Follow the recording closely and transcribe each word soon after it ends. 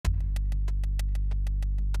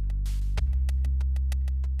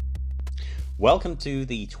Welcome to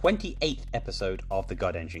the 28th episode of the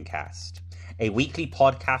God Engine Cast, a weekly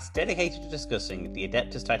podcast dedicated to discussing the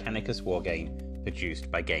Adeptus Titanicus wargame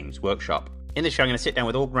produced by Games Workshop. In this show, I'm going to sit down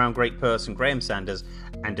with all-round great person Graham Sanders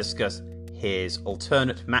and discuss his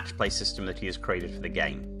alternate match play system that he has created for the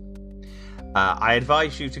game. I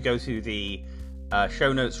advise you to go to the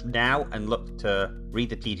show notes now and look to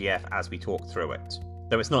read the PDF as we talk through it.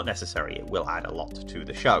 Though it's not necessary, it will add a lot to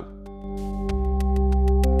the show.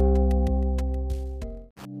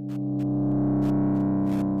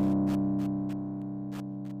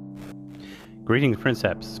 Greetings,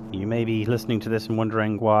 Princeps. You may be listening to this and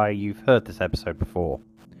wondering why you've heard this episode before.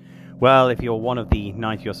 Well, if you're one of the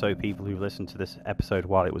 90 or so people who listened to this episode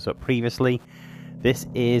while it was up previously, this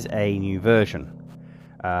is a new version.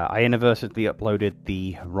 I inadvertently uploaded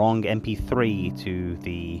the wrong MP3 to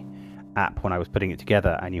the app when I was putting it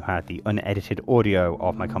together, and you had the unedited audio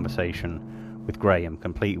of my conversation with Graham,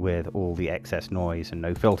 complete with all the excess noise and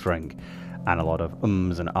no filtering, and a lot of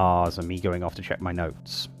ums and ahs and me going off to check my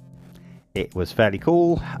notes. It was fairly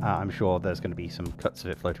cool. I'm sure there's going to be some cuts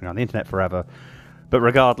of it floating around the internet forever. But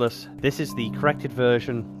regardless, this is the corrected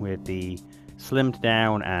version with the slimmed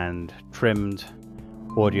down and trimmed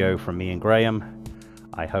audio from me and Graham.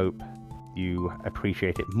 I hope you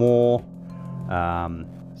appreciate it more.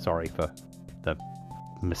 Sorry for the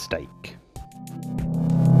mistake.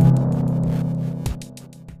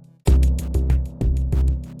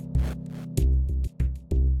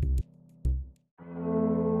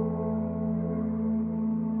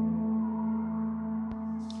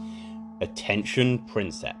 Attention,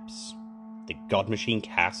 Princeps. The God Machine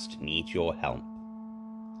Cast needs your help.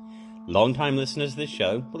 Long-time listeners of this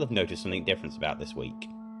show will have noticed something different about this week.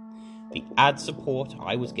 The ad support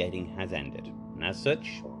I was getting has ended, and as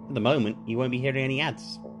such, at the moment, you won't be hearing any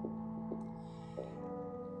ads.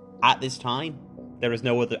 At this time, there is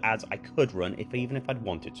no other ads I could run even if I'd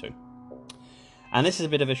wanted to. And this is a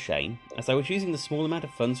bit of a shame, as I was using the small amount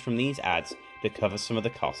of funds from these ads to cover some of the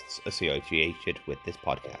costs associated with this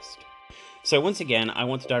podcast. So once again, I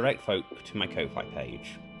want to direct folk to my Ko-Fi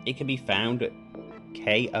page. It can be found at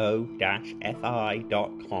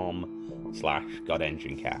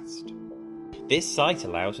ko-fi.com/GodEngineCast. This site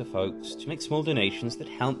allows for folks to make small donations that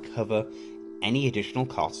help cover any additional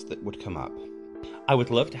costs that would come up. I would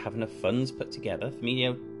love to have enough funds put together for me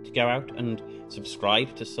to go out and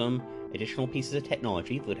subscribe to some additional pieces of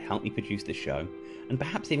technology that would help me produce this show, and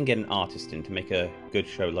perhaps even get an artist in to make a good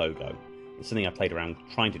show logo. It's something I played around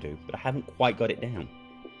trying to do, but I haven't quite got it down.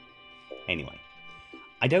 Anyway,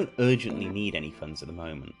 I don't urgently need any funds at the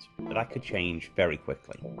moment, but that could change very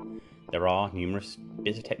quickly. There are numerous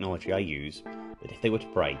bits of technology I use that, if they were to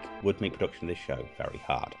break, would make production of this show very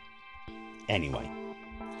hard. Anyway,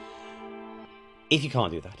 if you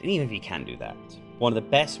can't do that, and even if you can do that, one of the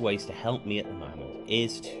best ways to help me at the moment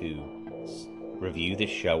is to review this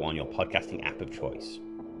show on your podcasting app of choice.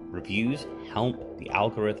 Reviews help the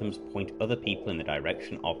algorithms point other people in the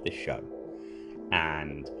direction of this show.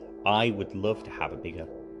 And I would love to have a bigger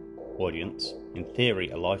audience. In theory,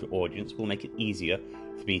 a larger audience will make it easier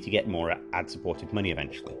for me to get more ad-supported money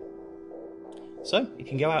eventually. So, if you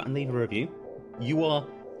can go out and leave a review, you are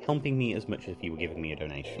helping me as much as if you were giving me a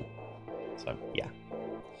donation. So, yeah.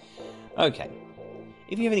 Okay.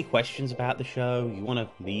 If you have any questions about the show, you want to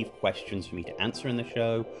leave questions for me to answer in the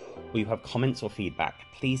show, or you have comments or feedback,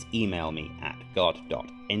 please email me at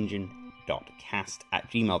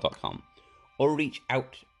god.engine.cast@gmail.com, or reach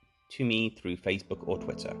out to me through Facebook or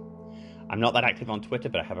Twitter. I'm not that active on Twitter,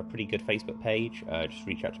 but I have a pretty good Facebook page. Just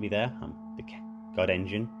reach out to me there. I'm the God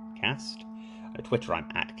Engine Cast. At Twitter, I'm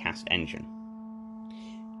at Cast Engine.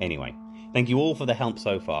 Anyway, thank you all for the help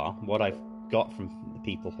so far. What I've got from the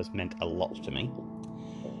people has meant a lot to me.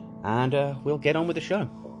 And we'll get on with the show.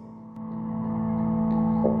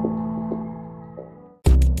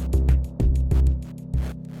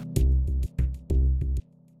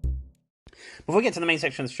 Before we get to the main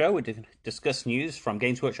section of the show, we're going to discuss news from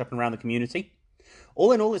Games Workshop and around the community.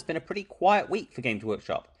 All in all, it's been a pretty quiet week for Games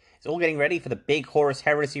Workshop. It's all getting ready for the big Horus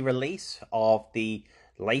Heresy release of the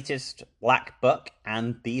latest Black Buck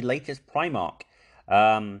and the latest Primarch.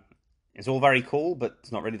 It's all very cool, but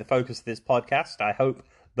it's not really the focus of this podcast. I hope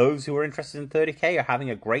those who are interested in 30k are having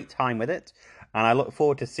a great time with it, and I look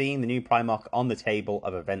forward to seeing the new Primarch on the table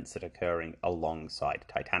of events that are occurring alongside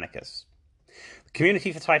Titanicus. The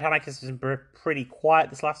community for Titanicus has been pretty quiet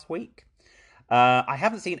this last week. I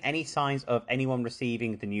haven't seen any signs of anyone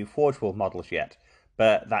receiving the new Forge World models yet,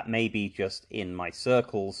 but that may be just in my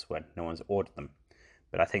circles when no one's ordered them.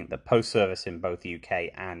 But I think the post-service in both the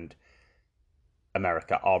UK and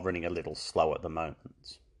America are running a little slow at the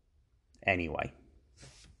moment. Anyway.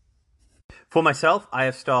 For myself, I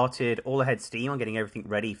have started all ahead steam on getting everything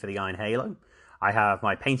ready for the Iron Halo. I have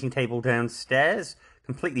my painting table downstairs,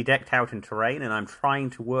 completely decked out in terrain, and I'm trying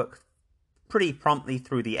to work pretty promptly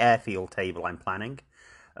through the airfield table I'm planning,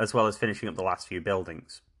 as well as finishing up the last few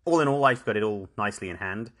buildings. All in all, I've got it all nicely in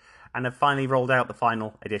hand, and I've finally rolled out the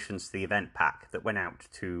final additions to the event pack that went out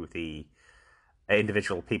to the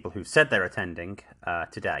individual people who said they're attending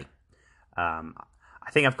today. I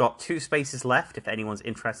think I've got 2 spaces left if anyone's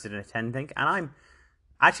interested in attending, and I'm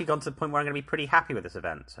actually gone to the point where I'm going to be pretty happy with this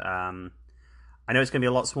event. I know it's going to be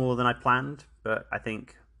a lot smaller than I planned, but I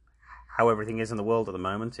think how everything is in the world at the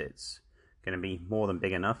moment, it's going to be more than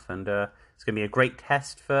big enough, and it's going to be a great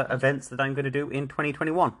test for events that I'm going to do in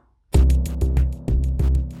 2021.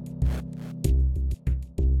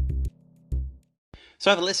 So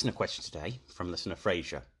I have a listener question today from listener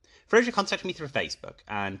Fraser. Fraser contacted me through Facebook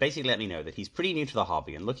and basically let me know that he's pretty new to the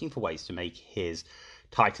hobby and looking for ways to make his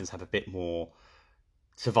Titans have a bit more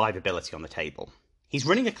survivability on the table. He's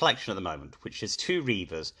running a collection at the moment, which is 2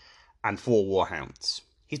 Reavers and 4 Warhounds.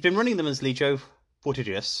 He's been running them as Legio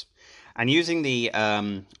Fortitius and using the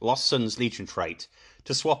Lost Sons Legion trait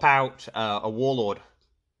to swap out a Warlord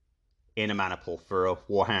in a mana pool for a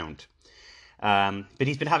Warhound. But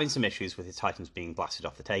he's been having some issues with his Titans being blasted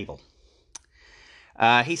off the table.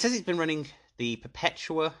 He says he's been running the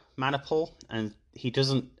Perpetua mana pool, and he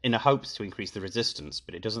doesn't, in the hopes to increase the resistance,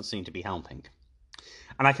 but it doesn't seem to be helping.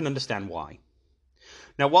 And I can understand why.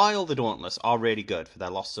 Now, while the Dauntless are really good for their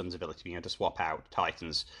Lost Sons ability being able to swap out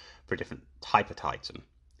Titans for a different type of Titan,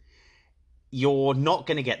 you're not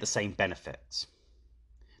going to get the same benefits.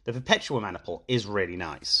 The Perpetua mana pool is really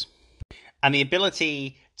nice. And the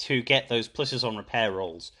ability to get those pluses on repair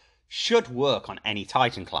rolls should work on any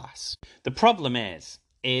Titan class. The problem is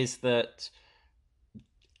that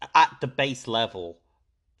at the base level,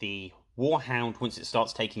 the Warhound, once it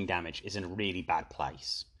starts taking damage, is in a really bad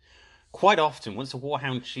place. Quite often, once the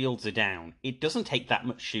Warhound shields are down, it doesn't take that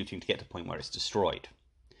much shooting to get to the point where it's destroyed.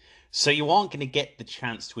 So you aren't going to get the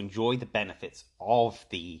chance to enjoy the benefits of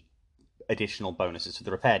the additional bonuses to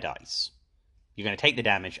the repair dice. You're going to take the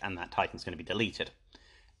damage and that Titan's going to be deleted.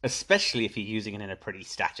 Especially if you're using it in a pretty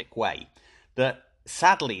static way that,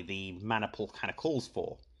 sadly, the mana pool kind of calls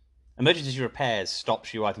for. Emergency repairs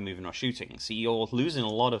stops you either moving or shooting, so you're losing a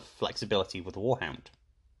lot of flexibility with the Warhound.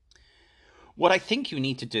 What I think you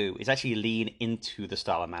need to do is actually lean into the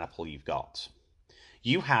style of mana pool you've got.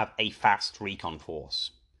 You have a fast recon force.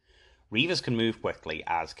 Reavers can move quickly,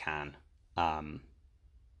 as can the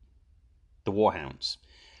Warhounds.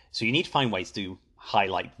 So you need to find ways to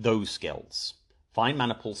highlight those skills. Find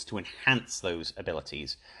mana pools to enhance those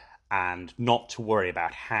abilities and not to worry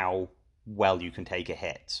about how well you can take a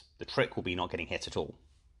hit. The trick will be not getting hit at all.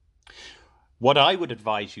 What I would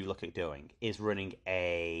advise you look at doing is running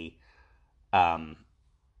a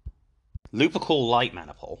Lupercal light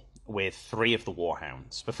mana pool with 3 of the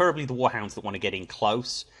Warhounds, preferably the Warhounds that want to get in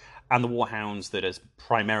close and the Warhounds that are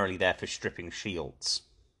primarily there for stripping shields.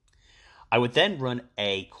 I would then run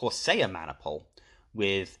a Corsair mana pool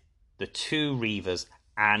with the 2 Reavers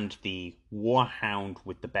and the Warhound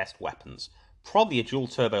with the best weapons. Probably a dual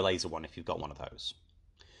turbo laser one if you've got one of those.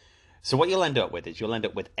 So what you'll end up with is you'll end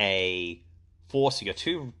up with a force of your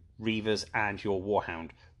 2 Reavers and your Warhound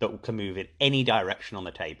that can move in any direction on the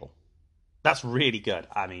table. That's really good.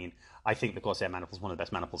 I mean, I think the Corsair mana pool is one of the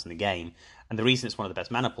best mana pools in the game, and the reason it's one of the best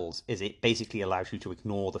mana pools is it basically allows you to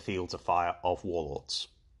ignore the fields of fire of Warlords.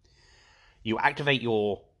 You activate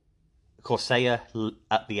your Corsair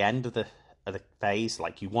at the end of the phase,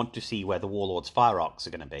 like you want to see where the Warlord's fire arcs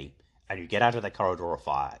are going to be, and you get out of their corridor of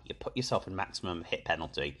fire, you put yourself in maximum hit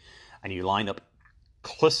penalty, and you line up a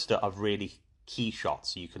cluster of really key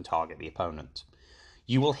shots so you can target the opponent.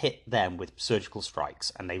 You will hit them with surgical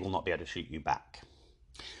strikes, and they will not be able to shoot you back.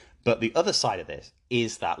 But the other side of this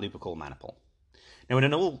is that Lupercal mana pool. Now,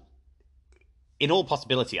 in all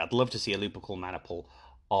possibility, I'd love to see a Lupercal mana pool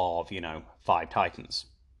of, 5 Titans.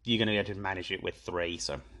 You're going to be able to manage it with 3,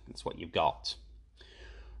 so that's what you've got.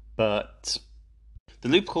 But the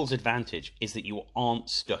Lupercal's advantage is that you aren't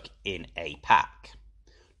stuck in a pack.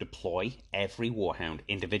 Deploy every Warhound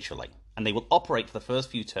individually, and they will operate for the first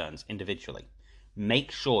few turns individually.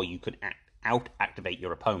 Make sure you can out-activate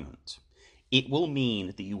your opponent. It will mean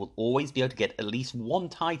that you will always be able to get at least 1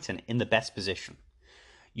 Titan in the best position.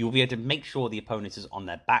 You will be able to make sure the opponent is on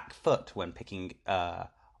their back foot when picking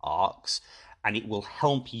arcs, and it will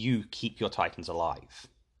help you keep your Titans alive.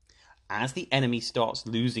 As the enemy starts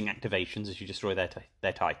losing activations as you destroy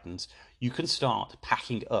their Titans, you can start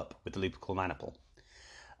packing up with the Lupercal mana pool.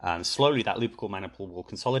 Slowly, that Lupercal mana pool will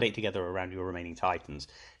consolidate together around your remaining Titans,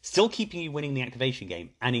 still keeping you winning the activation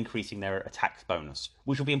game and increasing their attack bonus,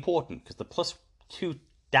 which will be important because the +2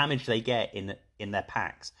 damage they get in their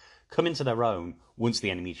packs come into their own once the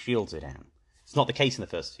enemy's shields are down. It's not the case in the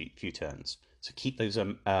first few turns, so keep those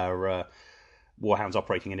Warhounds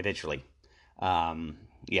operating individually.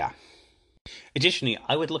 Yeah. Additionally,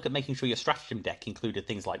 I would look at making sure your stratagem deck included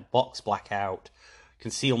things like Box Blackout,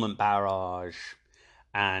 Concealment Barrage,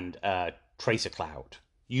 and Tracer Cloud.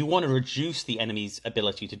 You want to reduce the enemy's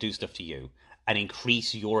ability to do stuff to you and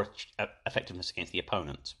increase your effectiveness against the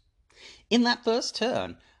opponent. In that first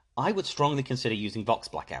turn, I would strongly consider using Vox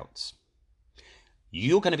Blackouts.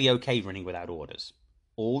 You're going to be okay running without orders.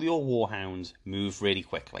 All your Warhounds move really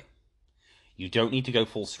quickly. You don't need to go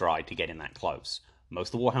full stride to get in that close.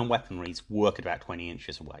 Most of the Warhound weaponries work at about 20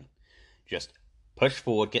 inches away. Just push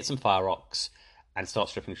forward, get some Fire Rocks, and start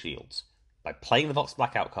stripping shields. By playing the Vox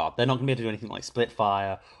Blackout card, they're not going to be able to do anything like Split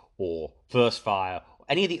Fire, or First Fire, or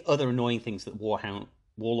any of the other annoying things that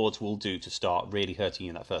Warlords will do to start really hurting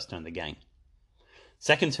you in that first turn of the game.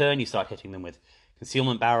 Second turn, you start hitting them with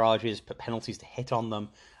Concealment Barrages, put penalties to hit on them,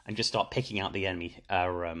 and just start picking out the enemy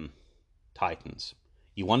Titans.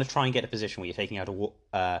 You want to try and get a position where you're taking out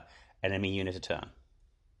an enemy unit a turn.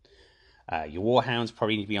 Your Warhounds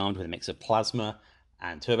probably need to be armed with a mix of plasma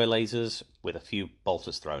and turbo lasers with a few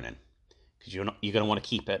bolters thrown in, because you're going to want to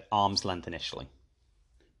keep it arm's length initially.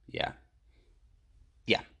 Yeah,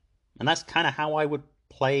 and that's kind of how I would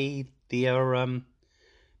play the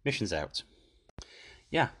missions out.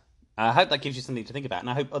 Yeah, I hope that gives you something to think about, and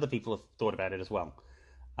I hope other people have thought about it as well.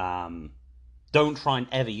 Don't try and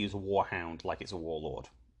ever use a Warhound like it's a Warlord.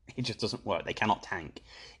 It just doesn't work. They cannot tank.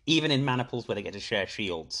 Even in mana pools where they get to share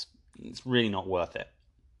shields, it's really not worth it.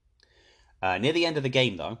 Near the end of the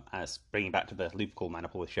game, though, as bringing back to the Lupercal mana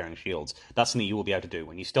pool with sharing shields, that's something you will be able to do.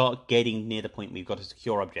 When you start getting near the point where you've got to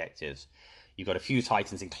secure objectives, you've got a few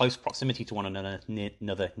Titans in close proximity to one another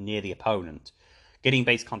near the opponent, getting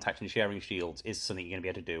base contact and sharing shields is something you're going to be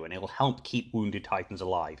able to do, and it will help keep wounded Titans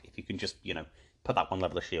alive if you can just, put that one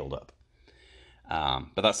level of shield up.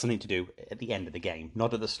 But that's something to do at the end of the game,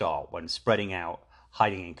 not at the start, when spreading out,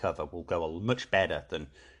 hiding in cover will go much better than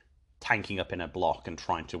tanking up in a block and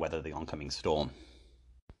trying to weather the oncoming storm.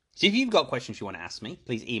 So if you've got questions you want to ask me,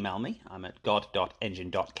 please email me. I'm at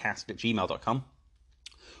god.engine.cast@gmail.com.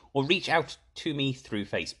 Or reach out to me through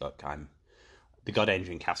Facebook. I'm the God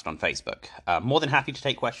Engine Cast on Facebook. More than happy to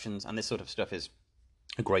take questions, and this sort of stuff is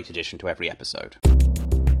a great addition to every episode.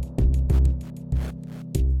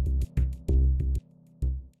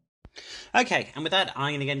 Okay, and with that,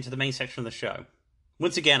 I'm going to get into the main section of the show.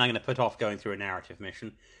 Once again, I'm going to put off going through a narrative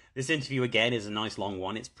mission. This interview, again, is a nice long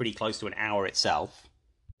one. It's pretty close to an hour itself.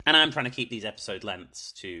 And I'm trying to keep these episode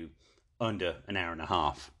lengths to under an hour and a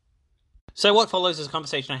half. So what follows is a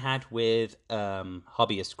conversation I had with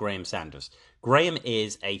hobbyist Graham Sanders. Graham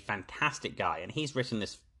is a fantastic guy, and he's written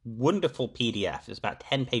this wonderful PDF. It's about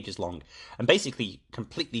 10 pages long, and basically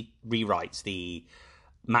completely rewrites the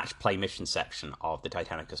match play mission section of the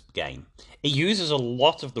Titanicus game. It uses a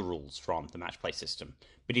lot of the rules from the match play system,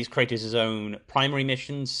 but he's created his own primary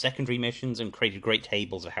missions, secondary missions, and created great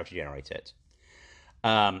tables of how to generate it.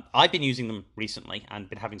 I've been using them recently and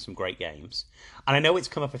been having some great games. And I know it's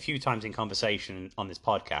come up a few times in conversation on this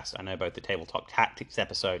podcast. I know both the Tabletop Tactics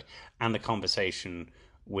episode and the conversation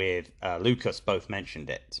with Lucas both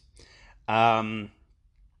mentioned it. And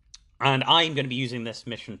I'm going to be using this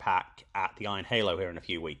mission pack at the Iron Halo here in a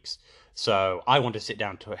few weeks. So I want to sit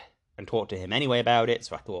down and talk to him anyway about it,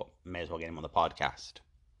 so I thought I may as well get him on the podcast.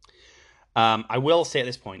 I will say at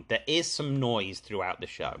this point, there is some noise throughout the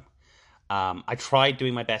show. I tried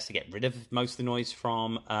doing my best to get rid of most of the noise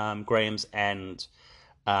from Graham's end.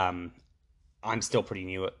 I'm still pretty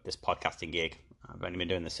new at this podcasting gig. I've only been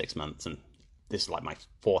doing this 6 months, and this is like my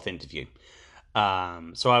 4th interview.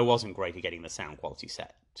 So I wasn't great at getting the sound quality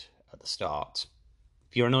set at the start.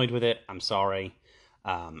 If you're annoyed with it, I'm sorry.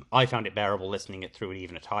 I found it bearable listening it through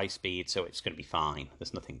even at high speed, so it's going to be fine.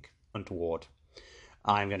 There's nothing untoward.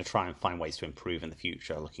 I'm going to try and find ways to improve in the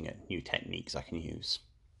future, looking at new techniques I can use.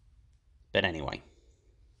 But anyway,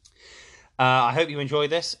 I hope you enjoy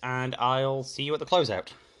this, and I'll see you at the closeout.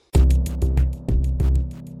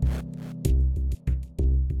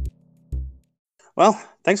 Well,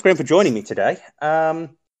 thanks, Graham, for joining me today.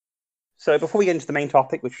 So before we get into the main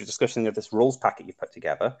topic, which is discussing of this rules packet you've put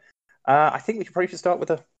together, I think we should probably start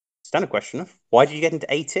with a standard question of why did you get into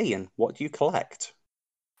AT and what do you collect?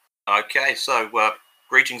 Okay, so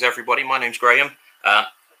greetings everybody. My name's Graham.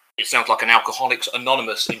 It sounds like an Alcoholics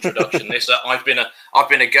Anonymous introduction. This I've been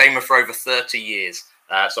a gamer for over 30 years.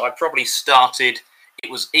 So I probably started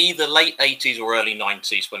It was either late 80s or early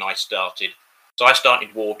 90s when I started. So I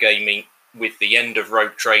started wargaming with the end of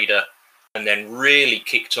Rogue Trader, and then really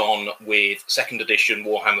kicked on with 2nd edition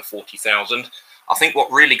Warhammer 40,000. I think what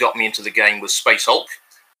really got me into the game was Space Hulk,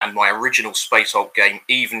 and my original Space Hulk game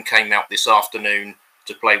even came out this afternoon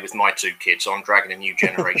to play with my 2 kids, so I'm dragging a new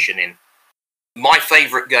generation in. My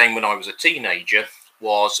favourite game when I was a teenager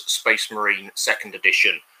was Space Marine 2nd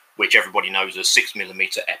edition, which everybody knows as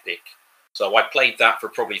 6mm Epic. So I played that for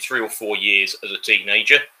probably 3 or 4 years as a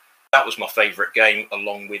teenager. That was my favourite game,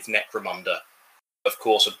 along with Necromunda. Of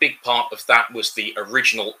course, a big part of that was the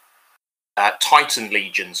original Titan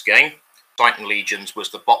Legions game. Titan Legions was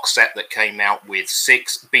the box set that came out with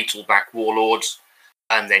 6 Beetleback Warlords,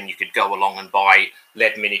 and then you could go along and buy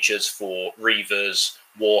lead miniatures for Reavers,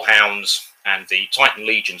 Warhounds, and the Titan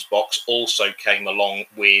Legions box also came along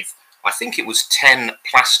with, I think it was 10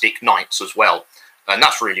 plastic knights as well. And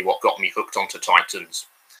that's really what got me hooked onto Titans.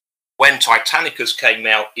 When Titanicus came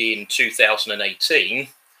out in 2018,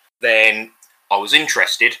 then I was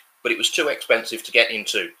interested, but it was too expensive to get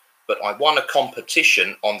into. But I won a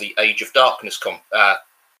competition on the Age of Darkness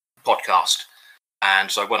podcast. And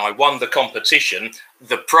so when I won the competition,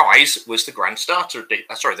 the prize was the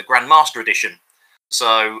the Grandmaster Edition.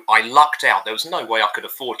 So I lucked out. There was no way I could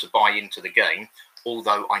afford to buy into the game,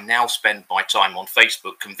 although I now spend my time on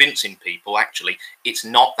Facebook convincing people, actually, it's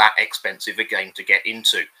not that expensive a game to get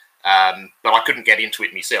into. But I couldn't get into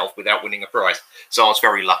it myself without winning a prize. So I was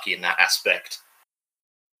very lucky in that aspect.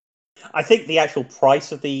 I think the actual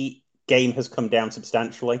price of the game has come down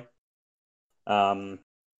substantially.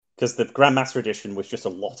 Because the Grandmaster Edition was just a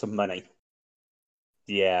lot of money.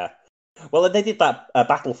 Yeah. Well, they did that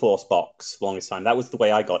Battle Force box the longest time. That was the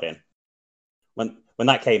way I got in. When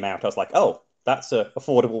that came out, I was like, oh, that's an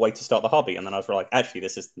affordable way to start the hobby. And then I was like, actually,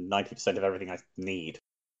 this is 90% of everything I need.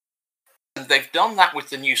 And they've done that with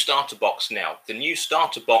the new starter box now. The new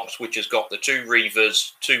starter box, which has got the 2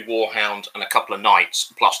 Reavers, 2 Warhounds, and a couple of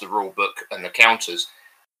Knights, plus the rule book and the counters,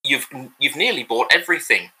 you've nearly bought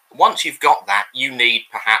everything. Once you've got that, you need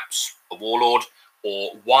perhaps a Warlord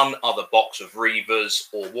or one other box of Reavers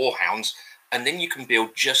or Warhounds, and then you can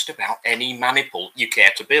build just about any maniple you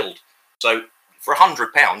care to build. So for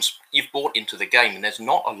 £100, you've bought into the game, and there's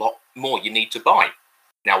not a lot more you need to buy.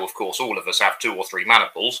 Now, of course, all of us have 2 or 3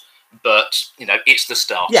 maniples, but, you know, it's the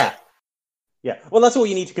start. Yeah. Yeah. Well, that's all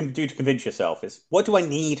you need to do to convince yourself is, what do I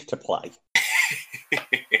need to play?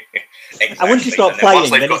 Exactly. And once you start playing,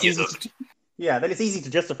 then it's easy then it's easy to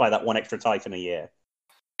justify that one extra Titan a year.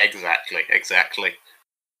 Exactly.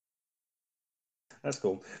 That's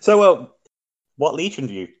cool. So, what Legion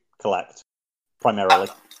do you collect, primarily?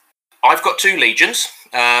 I've got 2 legions.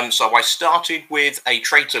 So I started with a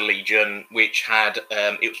Traitor Legion, which had,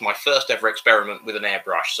 it was my first ever experiment with an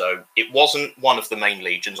airbrush. So it wasn't one of the main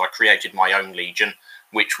legions. I created my own legion,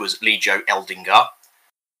 which was Legio Eldingar.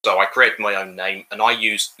 So I created my own name, and I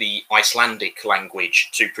used the Icelandic language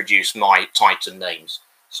to produce my Titan names.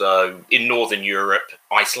 So in Northern Europe,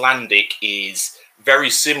 Icelandic is very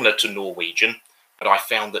similar to Norwegian, but I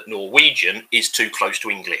found that Norwegian is too close to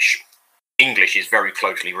English. English is very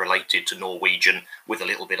closely related to Norwegian, with a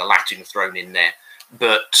little bit of Latin thrown in there.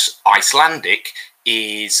 But Icelandic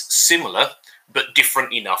is similar, but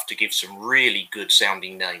different enough to give some really good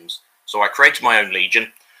sounding names. So I created my own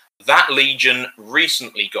legion. That legion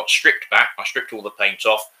recently got stripped back. I stripped all the paint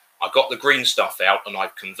off. I got the green stuff out, and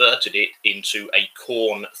I've converted it into a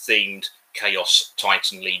Khorne-themed Chaos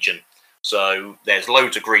Titan Legion. So there's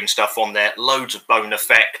loads of green stuff on there, loads of bone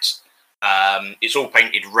effects. It's all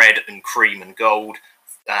painted red and cream and gold.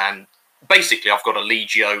 And basically, I've got a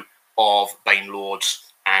Legio of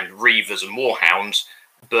Banelords and Reavers and Warhounds,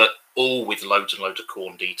 but all with loads and loads of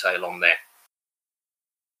Khorne detail on there.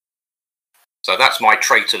 So that's my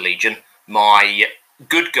Traitor Legion. My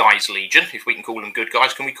Good Guys Legion, if we can call them good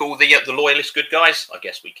guys. Can we call the Loyalist good guys? I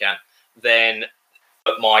guess we can.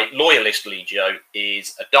 But my Loyalist Legio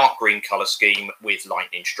is a dark green colour scheme with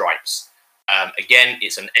lightning stripes. Again,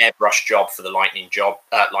 it's an airbrush job for the lightning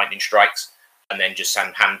strikes, and then just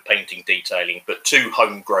some hand painting detailing, but 2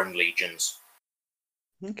 homegrown legions.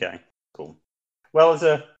 Okay, cool.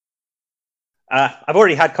 Well, I've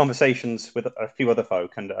already had conversations with a few other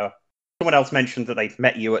folk, and someone else mentioned that they've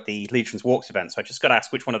met you at the Legions Walks event, so I just got to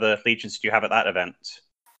ask, which one of the legions did you have at that event?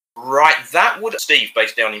 Right, that would Steve,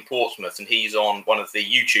 based down in Portsmouth, and he's on one of the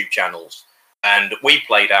YouTube channels. And we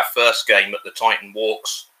played our first game at the Titan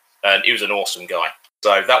Walks, and he was an awesome guy.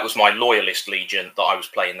 So that was my Loyalist Legion that I was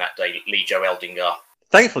playing that day, Legio Eldingar.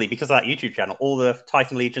 Thankfully, because of that YouTube channel, all the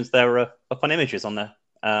Titan Legions there are up on images on their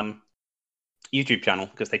YouTube channel,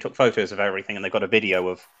 because they took photos of everything, and they've got a video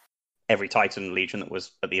of every Titan Legion that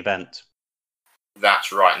was at the event.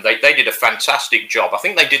 That's right. And they did a fantastic job. I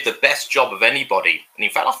think they did the best job of anybody. And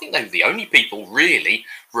in fact, I think they were the only people really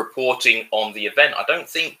reporting on the event. I don't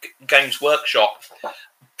think Games Workshop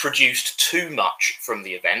produced too much from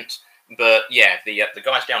the event. But yeah, the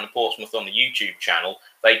guys down in Portsmouth on the YouTube channel,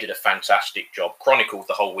 they did a fantastic job. Chronicled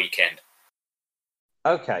the whole weekend.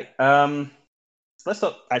 Okay. So let's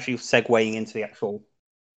start actually segueing into the actual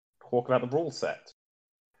talk about the rule set.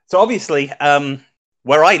 So obviously,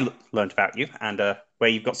 where I learned about you, and where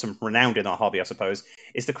you've got some renown in our hobby, I suppose,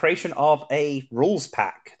 is the creation of a rules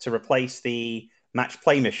pack to replace the match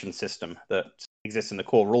play mission system that exists in the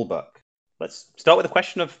core rulebook. Let's start with the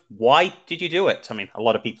question of why did you do it? I mean, a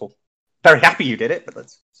lot of people very happy you did it, but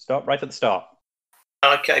let's start right at the start.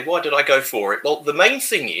 Okay, why did I go for it? Well, the main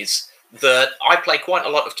thing is that I play quite a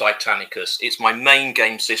lot of Titanicus. It's my main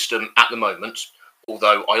game system at the moment,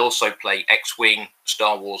 although I also play X-Wing,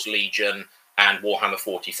 Star Wars Legion, and Warhammer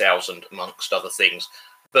 40,000, amongst other things.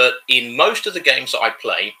 But in most of the games that I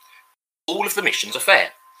play, all of the missions are fair.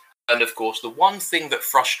 And of course, the one thing that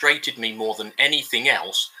frustrated me more than anything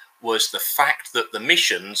else was the fact that the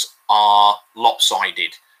missions are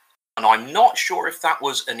lopsided. And I'm not sure if that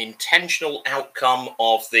was an intentional outcome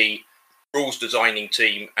of the rules designing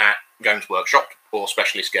team at Games Workshop or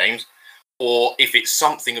Specialist Games, or if it's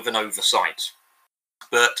something of an oversight.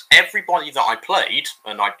 But everybody that I played,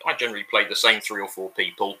 and I generally played the same 3 or 4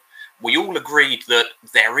 people, we all agreed that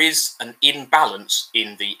there is an imbalance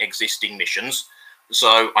in the existing missions.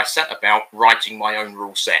 So I set about writing my own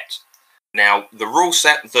rule set. Now, the rule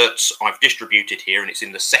set that I've distributed here, and it's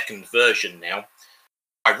in the 2nd version now,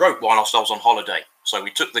 I wrote whilst I was on holiday. So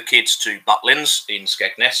we took the kids to Butlins in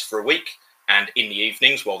Skegness for a week, and in the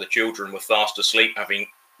evenings, while the children were fast asleep, having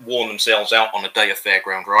worn themselves out on a day of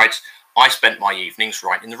fairground rides, I spent my evenings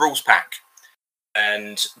writing the rules pack.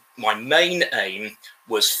 And my main aim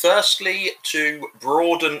was firstly to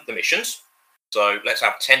broaden the missions. So let's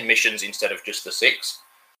have 10 missions instead of just the 6.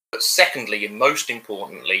 But secondly, and most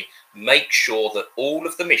importantly, make sure that all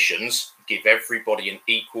of the missions give everybody an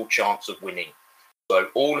equal chance of winning. So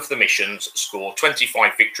all of the missions score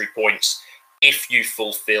 25 victory points if you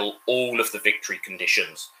fulfill all of the victory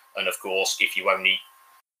conditions. And of course, if you only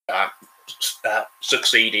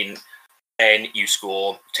succeed in 10, you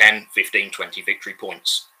score 10, 15, 20 victory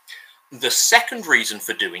points. The second reason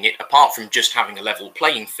for doing it, apart from just having a level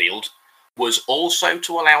playing field, was also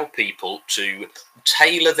to allow people to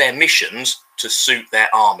tailor their missions to suit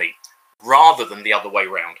their army, rather than the other way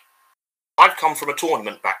round. I've come from a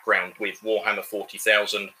tournament background with Warhammer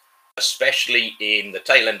 40,000, especially in the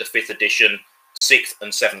tail end of 5th edition, 6th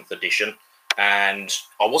and 7th edition, and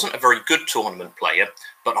I wasn't a very good tournament player,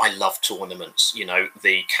 but I love tournaments. You know,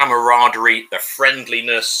 the camaraderie, the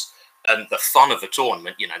friendliness, and the fun of a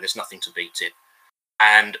tournament, you know, there's nothing to beat it.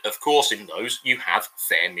 And of course, in those, you have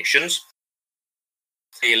fair missions,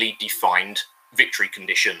 clearly defined victory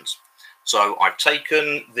conditions. So I've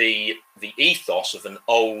taken the ethos of an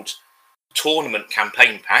old tournament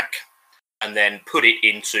campaign pack and then put it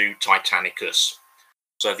into Titanicus.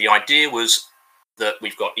 So the idea was that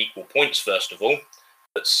we've got equal points, first of all,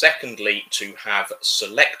 but secondly, to have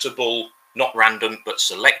selectable, not random, but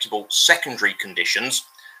selectable secondary conditions,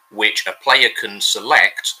 which a player can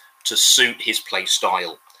select to suit his play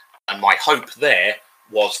style. And my hope there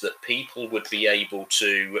was that people would be able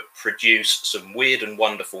to produce some weird and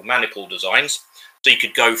wonderful maniple designs. So you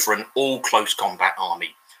could go for an all close combat army,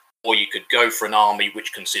 or you could go for an army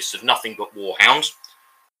which consists of nothing but warhounds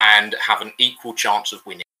and have an equal chance of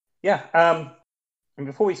winning. Yeah, and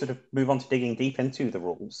before we sort of move on to digging deep into the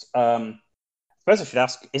rules, first I should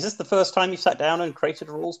ask, is this the first time you sat down and created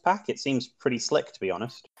a rules pack? It seems pretty slick, to be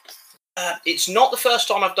honest. It's not the first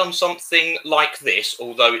time I've done something like this,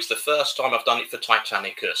 although it's the first time I've done it for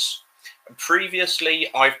Titanicus. Previously,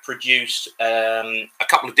 I've produced a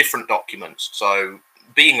couple of different documents. So,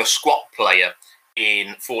 being a squat player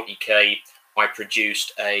in 40k, I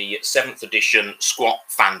produced a 7th edition squat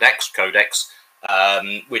Fandex Codex,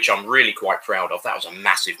 which I'm really quite proud of. That was a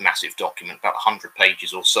massive, massive document, about 100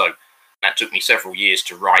 pages or so. That took me several years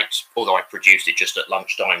to write, although I produced it just at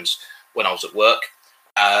lunchtimes when I was at work.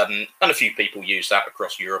 And a few people use that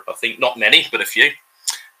across Europe, I think. Not many, but a few.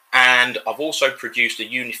 And I've also produced a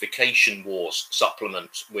Unification Wars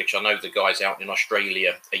supplement, which I know the guys out in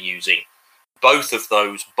Australia are using. Both of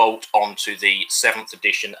those bolt onto the 7th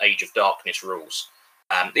edition Age of Darkness rules.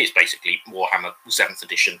 It's basically Warhammer 7th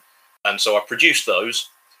edition. And so I produced those.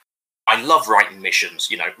 I love writing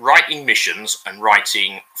missions. You know, writing missions and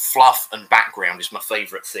writing fluff and background is my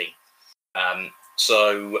favourite thing.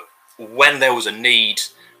 So when there was a need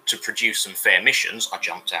to produce some fair missions, I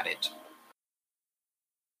jumped at it.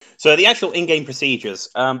 So the actual in-game procedures,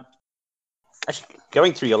 actually,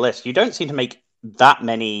 going through your list, you don't seem to make that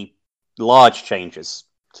many large changes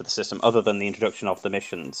to the system, other than the introduction of the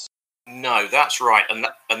missions. No, that's right, and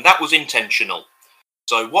that was intentional.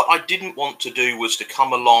 So what I didn't want to do was to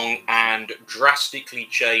come along and drastically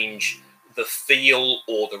change the feel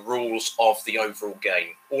or the rules of the overall game.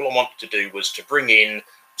 All I wanted to do was to bring in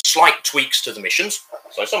slight tweaks to the missions.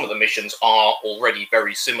 So some of the missions are already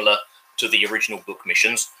very similar to the original book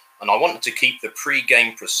missions, and I wanted to keep the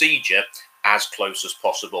pre-game procedure as close as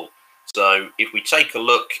possible. So if we take a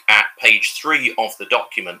look at page 3 of the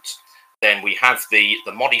document, then we have the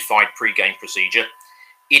modified pre-game procedure.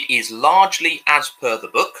 It is largely as per the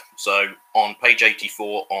book. So on page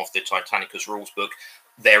 84 of the Titanicus rules book,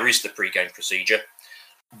 there is the pre-game procedure.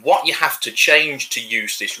 What you have to change to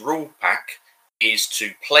use this rule pack is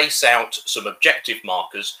to place out some objective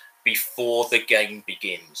markers before the game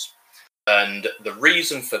begins. And the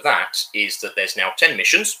reason for that is that there's now 10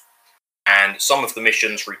 missions, and some of the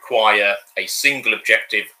missions require a single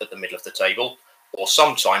objective at the middle of the table, or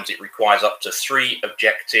sometimes it requires up to 3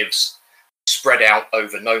 objectives spread out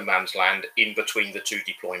over no man's land in between the 2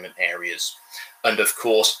 deployment areas. And of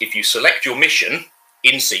course, if you select your mission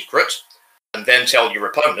in secret and then tell your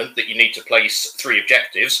opponent that you need to place 3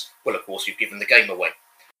 objectives, well, of course, you've given the game away.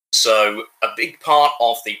 So a big part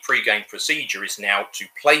of the pre-game procedure is now to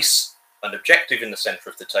place an objective in the center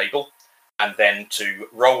of the table and then to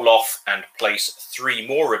roll off and place 3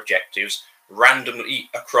 more objectives randomly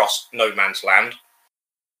across no man's land.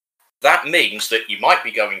 That means that you might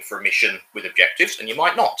be going for a mission with objectives and you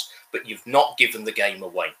might not, but you've not given the game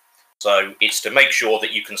away. So it's to make sure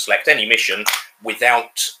that you can select any mission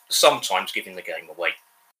without sometimes giving the game away,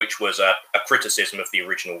 which was a criticism of the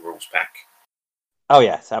original rules pack. Oh,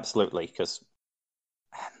 yes, absolutely, because,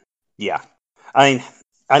 yeah. I mean,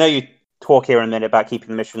 I know you talk here in a minute about keeping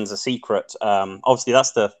the missions a secret. Obviously,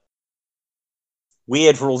 that's the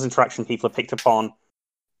weird rules interaction people have picked up on.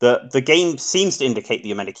 The game seems to indicate that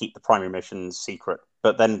you're meant to keep the primary missions secret,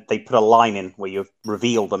 but then they put a line in where you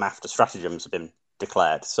reveal them after stratagems have been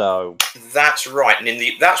declared. So that's right, and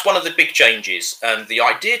that's one of the big changes. And the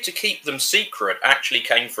idea to keep them secret actually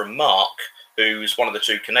came from Mark, who's one of the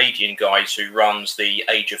 2 Canadian guys who runs the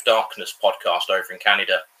Age of Darkness podcast over in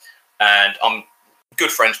Canada. And I'm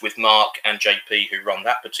good friends with Mark and JP, who run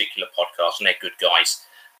that particular podcast, and they're good guys.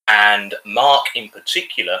 And Mark, in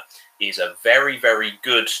particular, is a very, very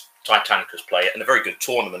good Titanicus player and a very good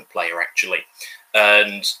tournament player, actually.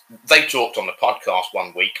 And they talked on the podcast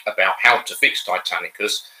one week about how to fix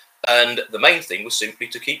Titanicus, and the main thing was simply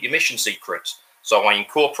to keep your mission secret. So I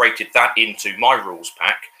incorporated that into my rules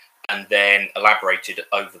pack and then elaborated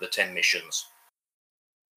over the 10 missions.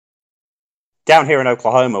 Down here in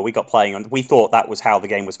Oklahoma, we got playing, and we thought that was how the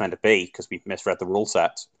game was meant to be because we misread the rule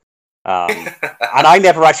set. And I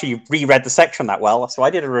never actually reread the section that well, so I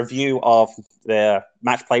did a review of the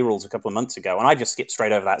match play rules a couple of months ago, and I just skipped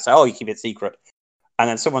straight over that. So, you keep it secret. And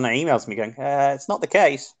then someone emails me going, it's not the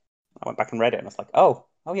case. I went back and read it, and I was like, oh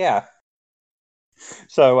yeah.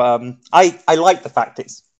 So I like the fact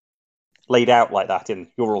it's laid out like that in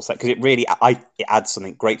your rule set, because it really it adds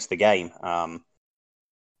something great to the game.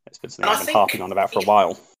 It's been something I've been harping on about for a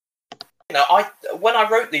while. You know, when I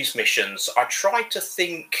wrote these missions, I tried to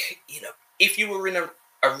think, if you were in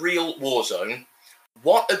a real war zone,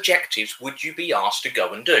 what objectives would you be asked to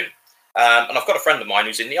go and do? And I've got a friend of mine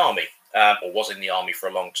who's in the army, or was in the army for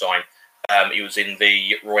a long time. He was in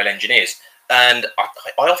the Royal Engineers. And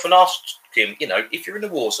I often asked him, if you're in a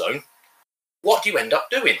war zone, what do you end up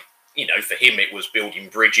doing? For him, it was building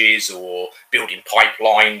bridges or building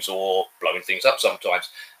pipelines or blowing things up sometimes.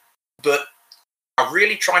 But I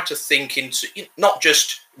really tried to think into, not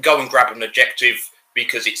just go and grab an objective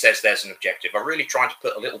because it says there's an objective. I really tried to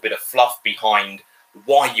put a little bit of fluff behind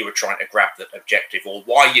why you were trying to grab that objective or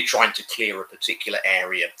why you're trying to clear a particular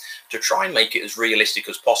area, to try and make it as realistic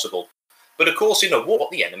as possible. But of course, in a war,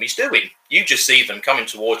 what the enemy's doing, you just see them coming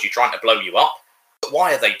towards you, trying to blow you up. But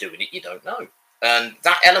why are they doing it? You don't know. And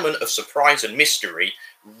that element of surprise and mystery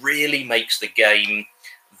really makes the game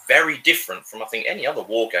very different from, I think, any other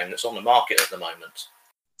war game that's on the market at the moment.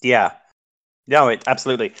 Yeah. No,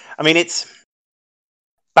 absolutely. I mean, it's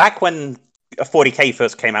back when 40k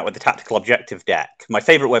first came out with the tactical objective deck. My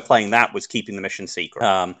favorite way of playing that was keeping the mission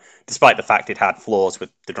secret, despite the fact it had flaws with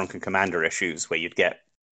the Drunken Commander issues, where you'd get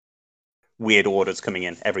weird orders coming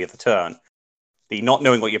in every other turn. The not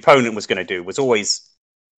knowing what your opponent was going to do was always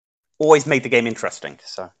made the game interesting.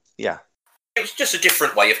 So, yeah. It was just a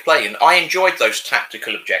different way of playing. I enjoyed those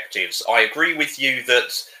tactical objectives. I agree with you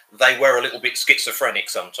that they were a little bit schizophrenic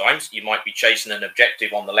sometimes. You might be chasing an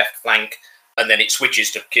objective on the left flank, and then it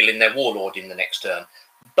switches to killing their warlord in the next turn.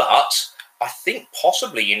 But I think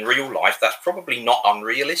possibly in real life that's probably not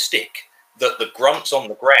unrealistic, that the grunts on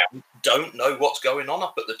the ground don't know what's going on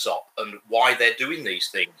up at the top and why they're doing these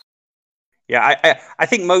things. Yeah, I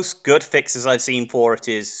think most good fixes I've seen for it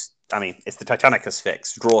is, it's the Titanicus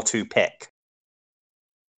fix, draw 2 pick.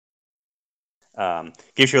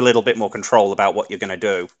 Gives you a little bit more control about what you're going to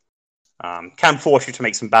do. Can force you to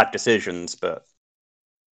make some bad decisions, but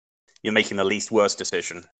you're making the least worst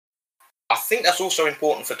decision. I think that's also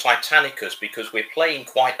important for Titanicus because we're playing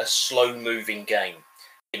quite a slow-moving game.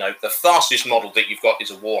 You know, the fastest model that you've got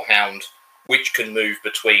is a Warhound, which can move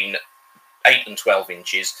between 8 and 12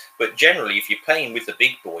 inches. But generally, if you're playing with the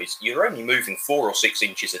big boys, you're only moving 4 or 6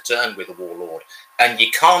 inches a turn with a Warlord. And you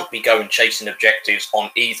can't be going chasing objectives on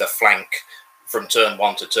either flank from turn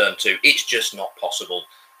 1 to turn 2. It's just not possible.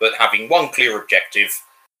 But having one clear objective,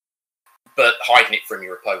 but hiding it from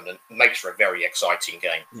your opponent, makes for a very exciting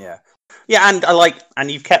game. Yeah, and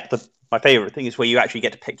you've kept my favourite thing is where you actually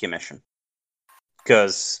get to pick your mission.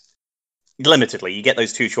 Because limitedly, you get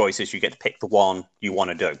those 2 choices, you get to pick the one you want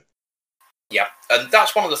to do. Yeah, and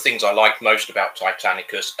that's one of the things I like most about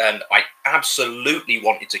Titanicus, and I absolutely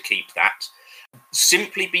wanted to keep that,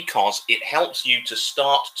 simply because it helps you to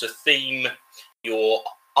start to theme your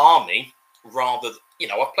army rather...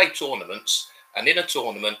 I've played tournaments, and in a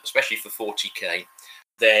tournament, especially for 40k,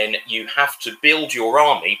 then you have to build your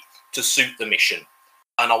army to suit the mission.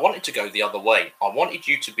 And I wanted to go the other way. I wanted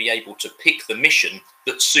you to be able to pick the mission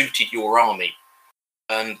that suited your army.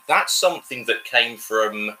 And that's something that came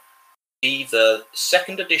from either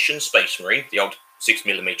 2nd edition Space Marine, the old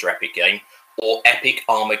 6mm Epic game, or Epic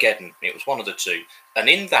Armageddon. It was one of the two. And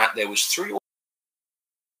in that, there was 3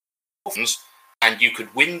 options, and you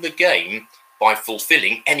could win the game by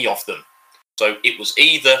fulfilling any of them. So it was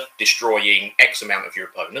either destroying X amount of your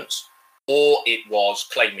opponents, or it was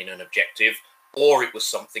claiming an objective, or it was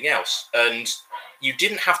something else. And you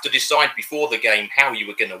didn't have to decide before the game how you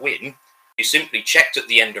were going to win. You simply checked at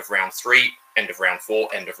the end of round 3, end of round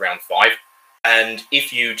 4, end of round 5, and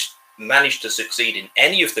if you'd managed to succeed in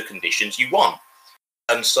any of the conditions, you won.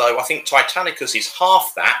 And so I think Titanicus is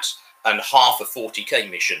half that and half a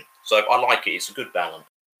 40k mission. So I like it. It's a good balance.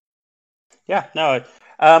 Yeah, no.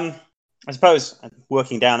 I suppose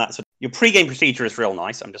working down that, so your pre-game procedure is real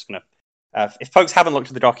nice. I'm just going to, if folks haven't looked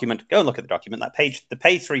at the document, go and look at the document. The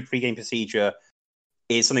page 3 pre-game procedure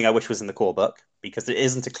is something I wish was in the core book, because it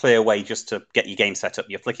isn't a clear way just to get your game set up.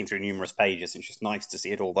 You're flicking through numerous pages. It's just nice to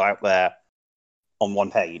see it all out there on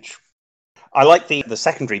one page. I like the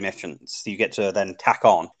secondary missions that you get to then tack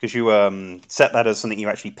on, because you set that as something you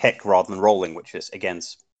actually pick rather than rolling, which is, again,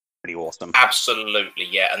 pretty awesome. Absolutely,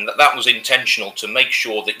 yeah. And that was intentional to make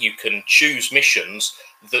sure that you can choose missions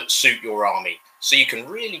that suit your army. So you can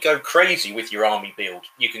really go crazy with your army build.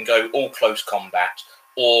 You can go all close combat,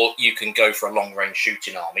 or you can go for a long-range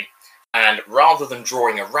shooting army. And rather than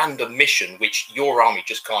drawing a random mission which your army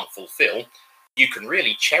just can't fulfill, you can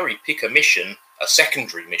really cherry-pick a mission, a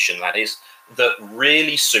secondary mission that is, that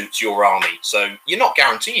really suits your army. So you're not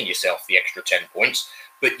guaranteeing yourself the extra 10 points,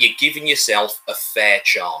 but you're giving yourself a fair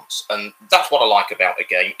chance. And that's what I like about the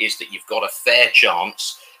game, is that you've got a fair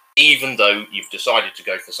chance, even though you've decided to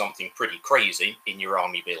go for something pretty crazy in your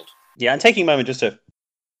army build. Yeah, and taking a moment just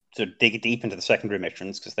to dig deep into the secondary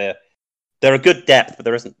missions, because they're a good depth, but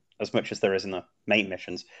there isn't as much as there is in the main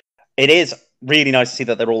missions. It is really nice to see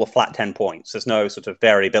that they're all a flat 10 points. There's no sort of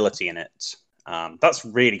variability in it. That's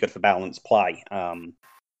really good for balanced play.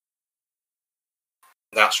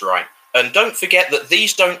 That's right. And don't forget that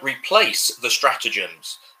these don't replace the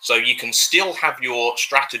stratagems. So you can still have your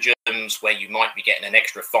stratagems where you might be getting an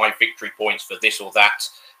extra 5 victory points for this or that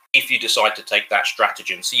if you decide to take that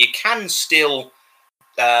stratagem. So you can still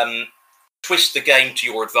twist the game to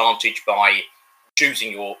your advantage by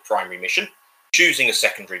choosing your primary mission, choosing a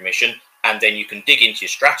secondary mission, and then you can dig into your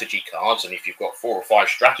strategy cards, and if you've got 4 or 5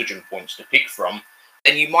 stratagem points to pick from,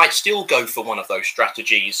 then you might still go for one of those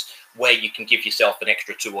strategies where you can give yourself an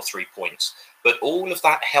extra 2 or 3 points. But all of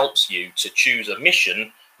that helps you to choose a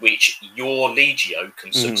mission which your Legio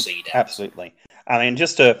can succeed at. Absolutely. I mean,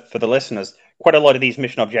 just for the listeners, quite a lot of these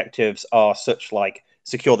mission objectives are such like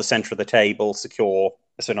secure the center of the table, secure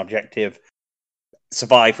a certain objective,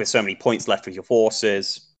 survive with so many points left with your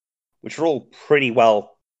forces, which are all pretty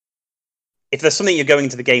well... If there's something you're going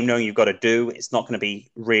into the game knowing you've got to do, it's not going to be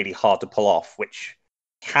really hard to pull off, which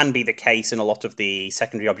can be the case in a lot of the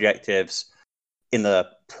secondary objectives in the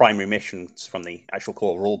primary missions from the actual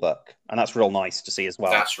core rulebook. And that's real nice to see as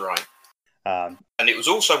well. That's right. And it was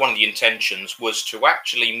also one of the intentions was to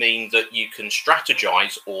actually mean that you can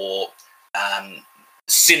strategize or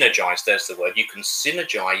synergize, there's the word, you can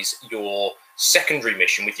synergize your secondary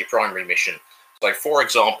mission with your primary mission. So, for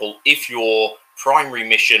example, if your primary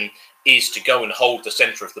mission is to go and hold the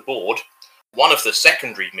center of the board, one of the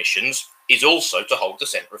secondary missions is also to hold the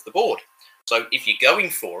center of the board. So if you're going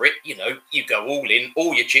for it, you go all in,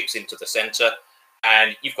 all your chips into the center,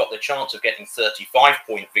 and you've got the chance of getting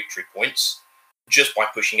 35-point victory points just by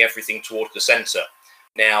pushing everything towards the center.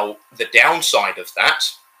 Now, the downside of that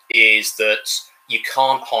is that you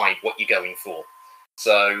can't hide what you're going for.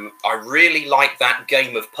 So I really like that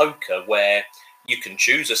game of poker where you can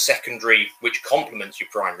choose a secondary which complements your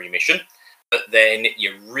primary mission, but then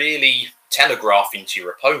you really telegraph into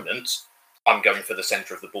your opponent, I'm going for the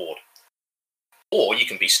center of the board. Or you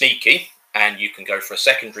can be sneaky and you can go for a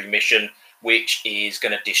secondary mission which is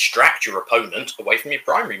going to distract your opponent away from your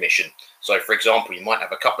primary mission. So, for example, you might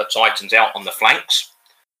have a couple of Titans out on the flanks,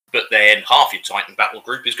 but then half your Titan battle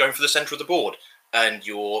group is going for the center of the board. And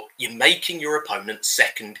you're making your opponent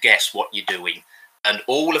second guess what you're doing. And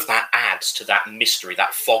all of that adds to that mystery,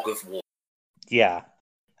 that fog of war. Yeah,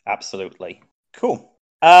 absolutely. Cool.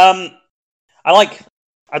 I like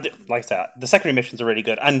I said, the secondary missions are really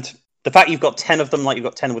good. And the fact you've got 10 of them, like you've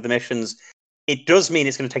got 10 with the missions, it does mean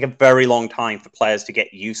it's going to take a very long time for players to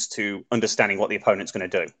get used to understanding what the opponent's going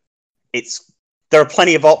to do. There are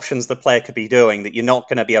plenty of options the player could be doing that you're not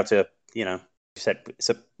going to be able to, you said it's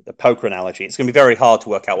a poker analogy. It's going to be very hard to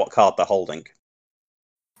work out what card they're holding.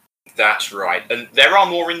 That's right. And there are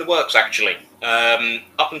more in the works, actually.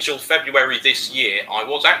 Up until February this year, I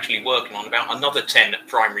was actually working on about another 10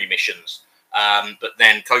 primary missions. But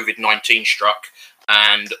then COVID-19 struck,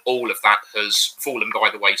 and all of that has fallen by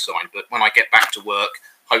the wayside. But when I get back to work,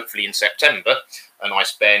 hopefully in September, and I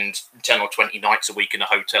spend 10 or 20 nights a week in a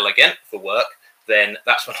hotel again for work, then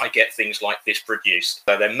that's when I get things like this produced.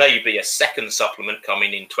 So there may be a second supplement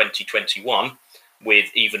coming in 2021 with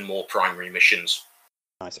even more primary missions.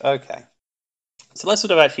 Nice. Okay. So let's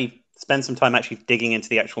sort of actually spend some time actually digging into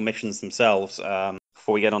the actual missions themselves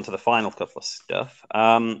before we get on to the final couple of stuff.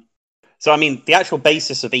 So, I mean, the actual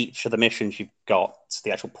basis of each of the missions you've got,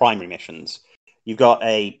 the actual primary missions, you've got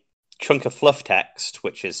a chunk of fluff text,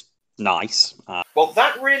 which is nice. Well,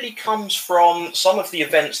 that really comes from some of the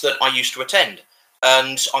events that I used to attend.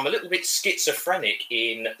 And I'm a little bit schizophrenic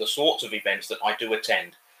in the sorts of events that I do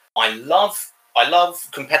attend. I love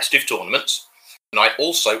competitive tournaments, and I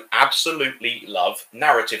also absolutely love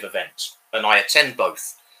narrative events, and I attend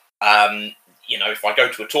both. If I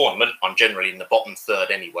go to a tournament, I'm generally in the bottom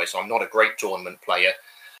third anyway, so I'm not a great tournament player.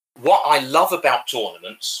 What I love about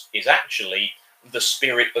tournaments is actually the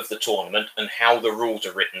spirit of the tournament and how the rules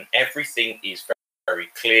are written. Everything is very, very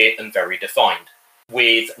clear and very defined.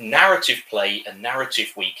 With narrative play and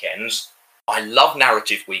narrative weekends, I love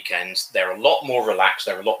narrative weekends. They're a lot more relaxed.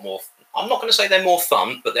 They're a lot more, I'm not going to say they're more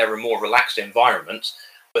fun, but they're a more relaxed environment.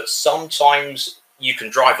 But sometimes you can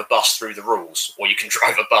drive a bus through the rules, or you can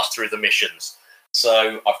drive a bus through the missions.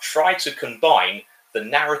 So I've tried to combine the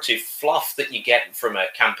narrative fluff that you get from a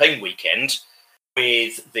campaign weekend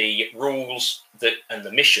with the rules and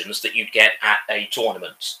the missions that you'd get at a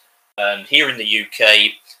tournament. And here in the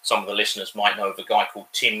UK, some of the listeners might know of a guy called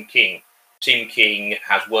Tim King. Tim King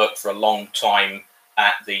has worked for a long time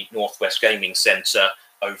at the Northwest Gaming Centre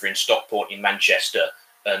over in Stockport in Manchester.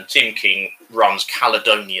 And Tim King runs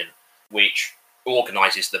Caledonian, which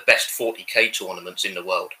organises the best 40k tournaments in the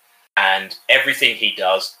world. And everything he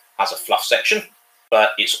does has a fluff section,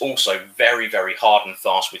 but it's also very, very hard and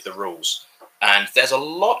fast with the rules. And there's a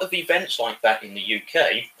lot of events like that in the UK.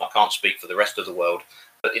 I can't speak for the rest of the world,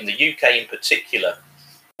 but in the UK in particular,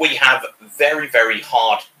 we have very, very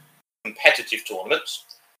hard competitive tournaments.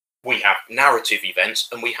 We have narrative events,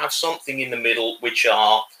 and we have something in the middle which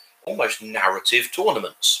are almost narrative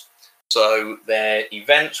tournaments. So they're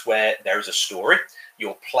events where there is a story.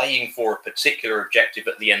 You're playing for a particular objective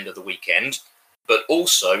at the end of the weekend, but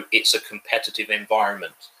also it's a competitive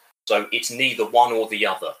environment. So it's neither one or the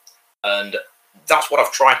other. And that's what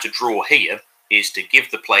I've tried to draw here, is to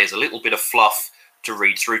give the players a little bit of fluff to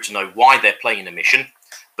read through to know why they're playing a mission,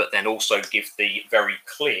 but then also give the very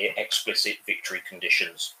clear, explicit victory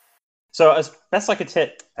conditions. So as best I could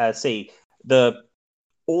see,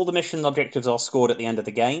 all the mission objectives are scored at the end of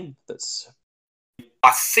the game.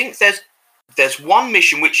 I think there's one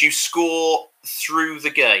mission which you score through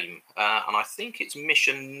the game, and I think it's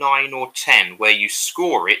mission 9 or 10 where you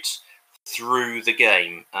score it through the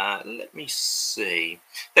game. Let me see.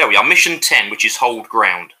 There we are, mission 10, which is hold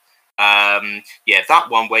ground. That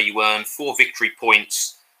one where you earn 4 victory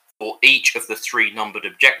points for each of the 3 numbered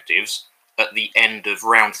objectives at the end of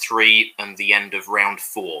round 3 and the end of round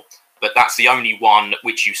 4. But that's the only one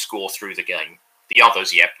which you score through the game. The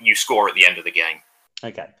others, you score at the end of the game.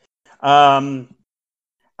 Okay.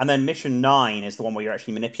 And then mission 9 is the one where you're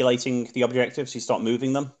actually manipulating the objectives. You start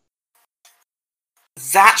moving them.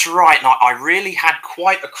 That's right. And I really had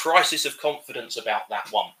quite a crisis of confidence about that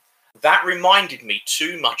one. That reminded me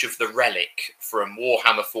too much of the Relic from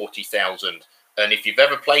Warhammer 40,000. And if you've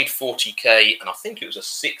ever played 40k, and I think it was a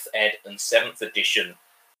 6th ed and 7th edition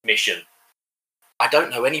mission, I don't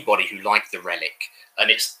know anybody who liked the Relic. And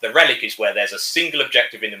the Relic is where there's a single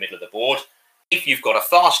objective in the middle of the board. If you've got a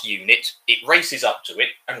fast unit, it races up to it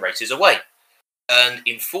and races away. And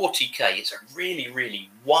in 40k, it's a really, really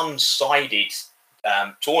one-sided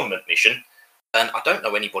tournament mission, and I don't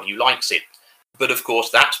know anybody who likes it. But of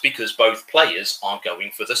course, that's because both players are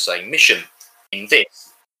going for the same mission. In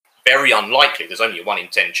this, very unlikely, there's only a 1 in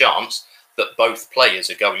 10 chance that both players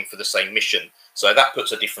are going for the same mission. So that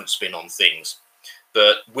puts a different spin on things.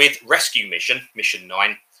 But with Rescue Mission, Mission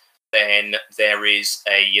 9, then there is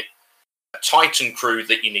a Titan crew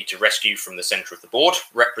that you need to rescue from the centre of the board,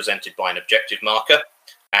 represented by an objective marker.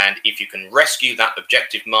 And if you can rescue that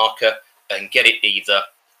objective marker and get it either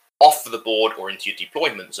off the board or into your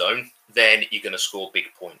deployment zone, then you're going to score big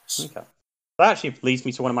points. Okay. That actually leads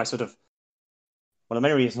me to one of the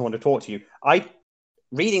many reasons I want to talk to you.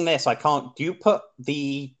 Reading this, I can't. Do you put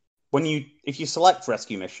if you select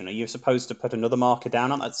rescue mission, are you supposed to put another marker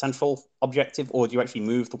down on that central objective, or do you actually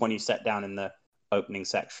move the one you set down in the opening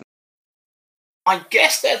section? I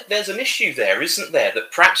guess there's an issue there, isn't there?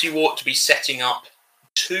 That perhaps you ought to be setting up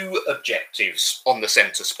 2 objectives on the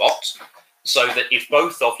centre spot, so that if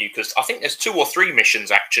both of you, because I think there's 2 or 3 missions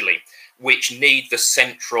actually, which need the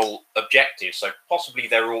central objective, so possibly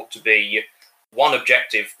there ought to be one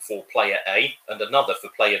objective for player A and another for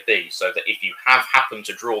player B, so that if you have happened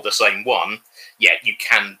to draw the same one, you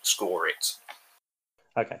can score it.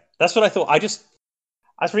 Okay, that's what I thought. I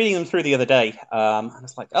was reading them through the other day, and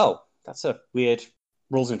it's like, oh, that's a weird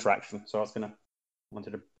rules interaction. So I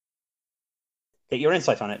wanted to get your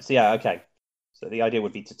insight on it. So yeah, okay. So the idea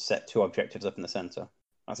would be to set 2 objectives up in the center.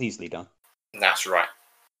 That's easily done. That's right.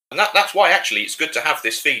 And that's why, actually, it's good to have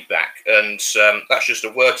this feedback. And that's just a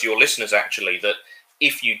word to your listeners, actually, that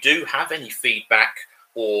if you do have any feedback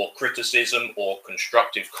or criticism or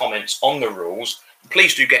constructive comments on the rules,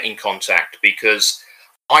 please do get in contact, because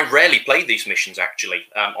I rarely play these missions, actually.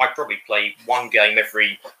 I probably play 1 game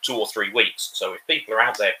every 2 or 3 weeks. So if people are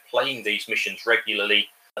out there playing these missions regularly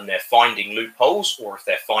and they're finding loopholes, or if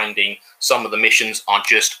they're finding some of the missions are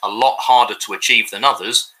just a lot harder to achieve than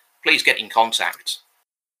others, please get in contact.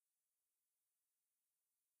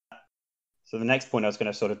 So the next point I was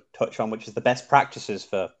going to sort of touch on, which is the best practices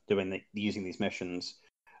for using these missions.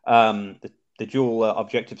 The dual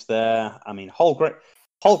objectives there. I mean, whole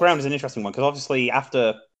ground is an interesting one, because obviously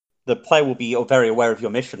after the player will be very aware of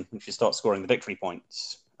your mission once you start scoring the victory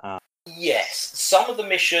points. Yes, some of the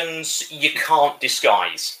missions you can't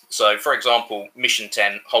disguise. So, for example, Mission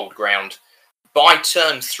 10, Hold Ground. By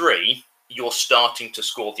turn 3, you're starting to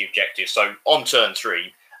score the objective. So, on turn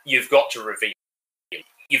 3, you've got to reveal.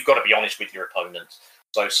 You've got to be honest with your opponent.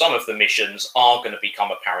 So, some of the missions are going to become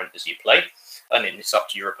apparent as you play, and then it's up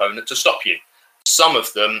to your opponent to stop you. Some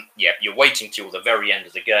of them, you're waiting till the very end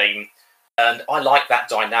of the game. And I like that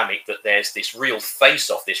dynamic, that there's this real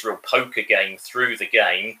face-off, this real poker game through the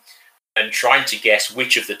game, and trying to guess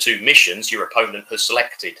which of the 2 missions your opponent has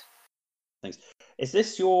selected. Thanks. Is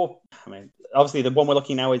this obviously the one we're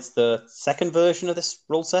looking now is the 2nd version of this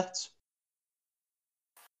rule set?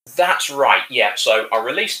 That's right, yeah. So I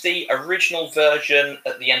released the original version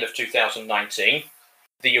at the end of 2019.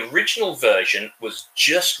 The original version was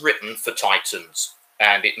just written for Titans,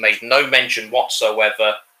 and it made no mention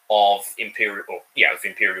whatsoever of Imperial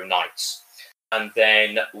Knights. And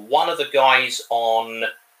then one of the guys on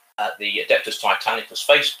the Adeptus Titanicus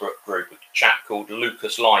Facebook group, a chap called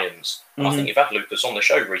Lucas Lyons. Mm-hmm. I think you've had Lucas on the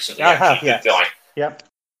show recently. I have, yes. Good guy. Yep.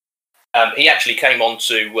 He actually came on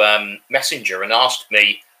to Messenger and asked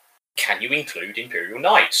me, can you include Imperial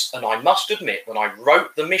Knights? And I must admit, when I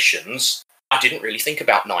wrote the missions, I didn't really think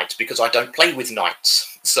about Knights, because I don't play with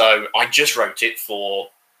Knights. So I just wrote it for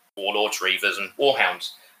Warlords, Reavers, and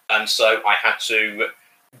Warhounds. And so I had to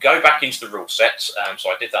go back into the rule sets. So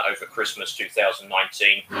I did that over Christmas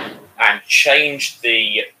 2019 and changed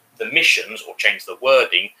the missions, or changed the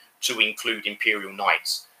wording, to include Imperial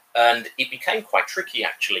Knights. And it became quite tricky,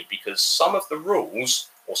 actually, because some of the rules,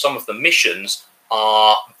 or some of the missions,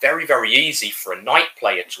 are very, very easy for a Knight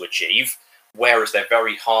player to achieve, whereas they're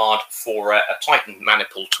very hard for a Titan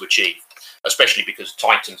maniple to achieve, especially because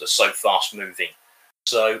Titans are so fast-moving.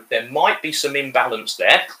 So there might be some imbalance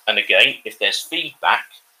there, and again, if there's feedback,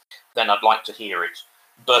 then I'd like to hear it.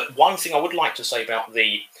 But one thing I would like to say about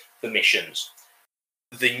the missions.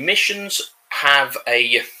 The missions have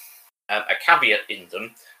a caveat in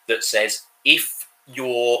them that says if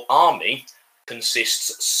your army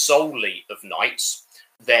consists solely of knights,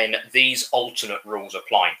 then these alternate rules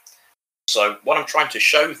apply. So what I'm trying to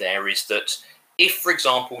show there is that if, for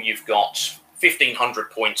example, you've got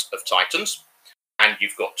 1,500 points of Titans and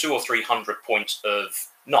you've got 200 or 300 points of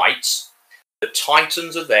Knights, the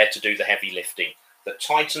Titans are there to do the heavy lifting. The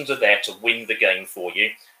Titans are there to win the game for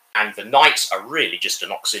you, and the Knights are really just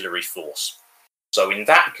an auxiliary force. So in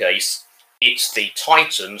that case, it's the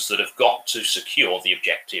Titans that have got to secure the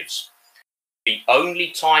objectives. The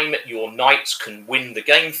only time your Knights can win the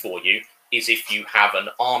game for you is if you have an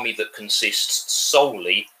army that consists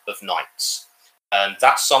solely of Knights. And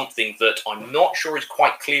that's something that I'm not sure is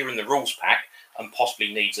quite clear in the rules pack, and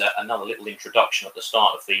possibly needs another little introduction at the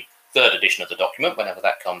start of the 3rd edition of the document, whenever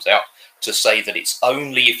that comes out, to say that it's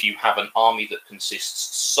only if you have an army that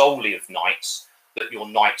consists solely of Knights that your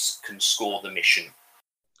Knights can score the mission.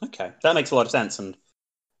 Okay, that makes a lot of sense, and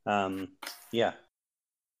yeah.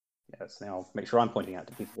 Yes, now I'll make sure I'm pointing out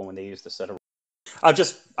to people when they use this set of. I've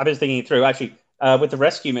been thinking it through. Actually, with the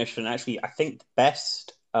rescue mission, I think the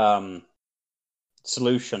best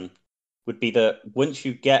solution would be that once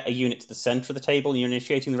you get a unit to the center of the table and you're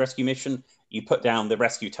initiating the rescue mission, you put down the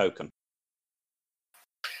rescue token.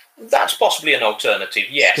 That's possibly an alternative,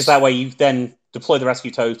 yes. Because that way you then deploy the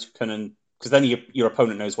rescue token, and because then your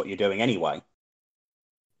opponent knows what you're doing anyway.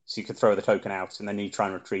 So you could throw the token out and then you try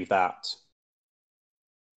and retrieve that.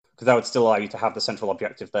 Because that would still allow you to have the central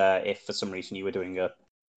objective there if for some reason you were doing the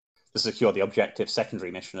secure the objective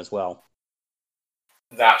secondary mission as well.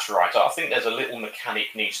 That's right. I think there's a little mechanic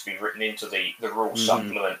needs to be written into the rule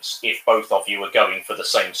supplements if both of you are going for the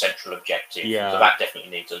same central objective. Yeah. So that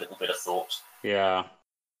definitely needs a little bit of thought. Yeah.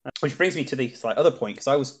 Which brings me to the other point, because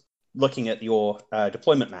I was looking at your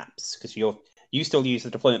deployment maps, because you still use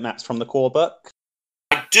the deployment maps from the core book.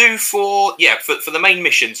 I do for the main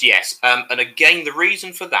missions, yes. And again, the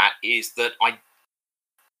reason for that is that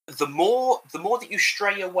the more that you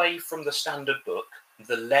stray away from the standard book,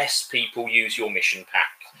 the less people use your mission pack.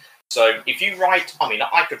 So if you write,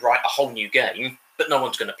 I could write a whole new game, but no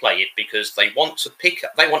one's going to play it because they want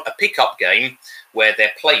a pickup game where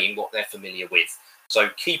they're playing what they're familiar with. So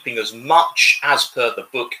keeping as much as per the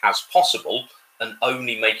book as possible and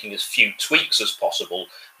only making as few tweaks as possible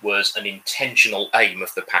was an intentional aim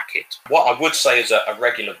of the packet. What I would say as a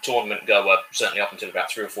regular tournament goer, certainly up until about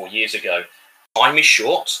 3 or 4 years ago, time is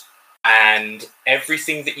short, and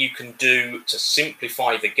everything that you can do to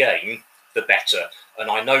simplify the game, the better. And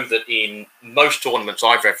I know that in most tournaments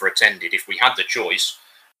I've ever attended, if we had the choice,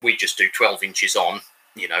 we'd just do 12 inches on,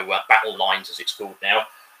 battle lines as it's called now,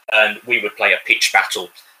 and we would play a pitch battle.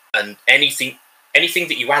 And anything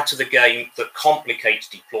that you add to the game that complicates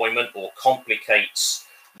deployment or complicates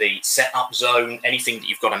the setup zone, anything that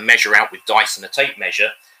you've got to measure out with dice and a tape measure,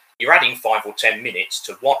 you're adding 5 or 10 minutes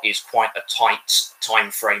to what is quite a tight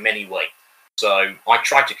time frame anyway. So I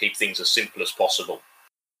try to keep things as simple as possible.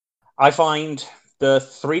 I find the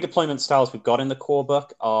 3 deployment styles we've got in the core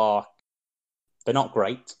book they're not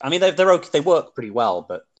great. They're okay, they work pretty well,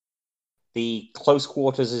 but the close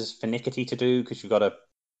quarters is finicky to do because you've got to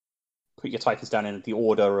put your Titans down in the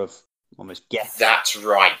order of almost guess. That's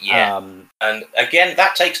right, yeah. And again,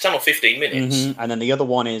 that takes 10 or 15 minutes. Mm-hmm. And then the other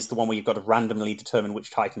one is the one where you've got to randomly determine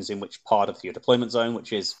which Titan's in which part of your deployment zone,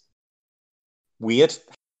 which is weird.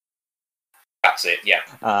 That's it, yeah.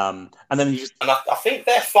 And then and I think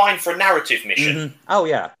they're fine for a narrative mission. Mm-hmm. Oh,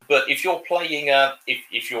 yeah. But if you're playing,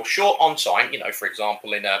 if you're short on time, for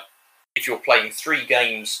example, if you're playing 3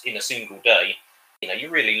 games in a single day,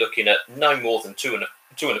 you're really looking at no more than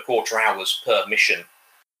 2.25 hours per mission.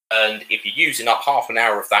 And if you're using up half an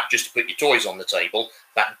hour of that just to put your toys on the table,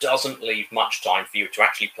 that doesn't leave much time for you to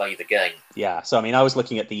actually play the game. Yeah, so I was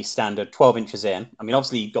looking at the standard 12 inches in.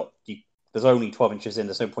 Obviously there's only 12 inches in.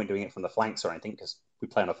 There's no point doing it from the flanks or anything because we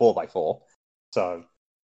play on a 4x4. So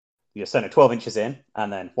you send it 12 inches in,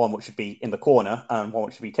 and then one which should be in the corner, and one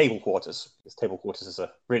which should be table quarters. Because table quarters is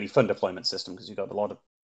a really fun deployment system because you've got a lot of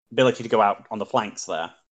ability to go out on the flanks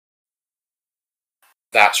there.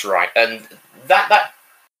 That's right, and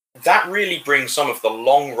that really brings some of the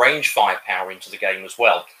long-range firepower into the game as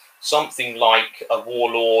well. Something like a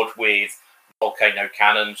Warlord with volcano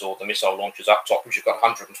cannons or the missile launchers up top, which have got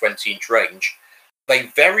 120-inch range, they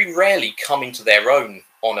very rarely come into their own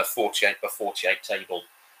on a 48x48 table.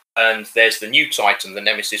 And there's the new Titan, the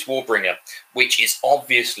Nemesis Warbringer, which is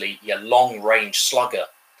obviously your long-range slugger.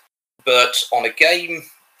 But on a game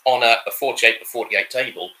on a 48x48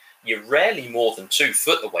 table, you're rarely more than 2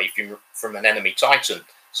 foot away from an enemy Titan.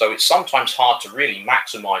 So it's sometimes hard to really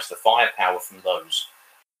maximize the firepower from those.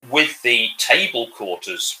 With the table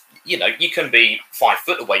quarters, you can be 5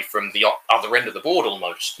 foot away from the other end of the board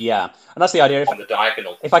almost. Yeah, and that's the idea. On the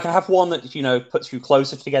diagonal. If I can have one that, puts you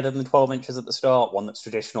closer together than 12 inches at the start, one that's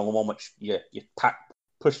traditional, and one which you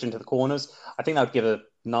pushed into the corners, I think that would give a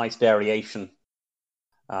nice variation.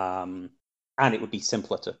 And it would be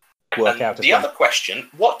simpler to work out. The other question: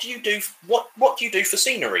 what do you do? What do you do for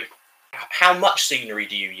scenery? How much scenery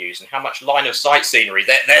do you use, and how much line of sight scenery?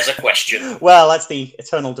 There's a question. Well, that's the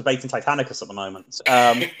eternal debate in Titanicus at the moment.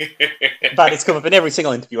 But it's come up in every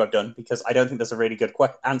single interview I've done because I don't think there's a really good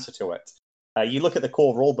answer to it. You look at the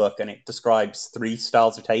core rulebook and it describes 3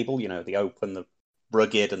 styles of table. The open, the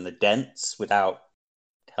rugged, and the dense, without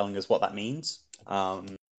telling us what that means.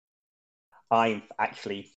 I've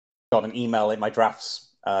actually got an email in my drafts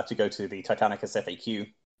to go to the Titanicus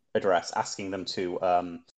FAQ address asking them to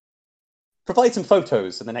provide some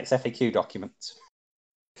photos in the next FAQ document.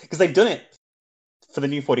 Because they've done it for the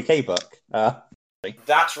new 40k book.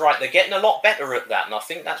 That's right. They're getting a lot better at that. And I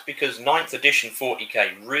think that's because 9th edition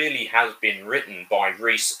 40k really has been written by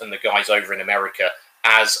Reese and the guys over in America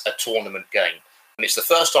as a tournament game. And it's the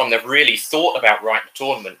first time they've really thought about writing a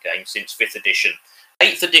tournament game since 5th edition.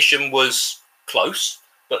 8th edition was close,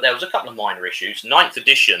 but there was a couple of minor issues. 9th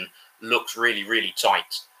edition looks really, really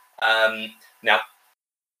tight. I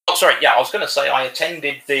was going to say I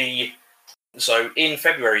attended in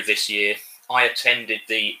February this year, I attended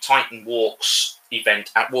the Titan Walks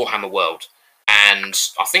event at Warhammer World. And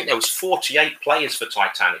I think there was 48 players for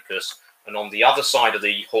Titanicus. And on the other side of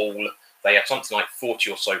the hall, they had something like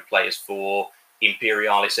 40 or so players for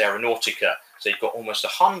Imperialis Aeronautica. So you've got almost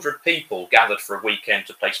 100 people gathered for a weekend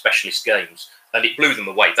to play specialist games. And it blew them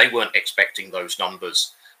away. They weren't expecting those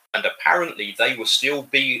numbers. And apparently they were still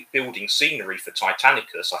building scenery for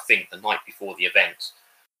Titanicus, I think, the night before the event.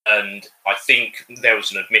 And I think there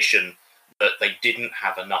was an admission that they didn't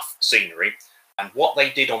have enough scenery. And what they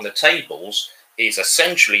did on the tables is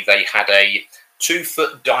essentially they had a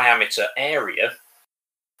 2-foot diameter area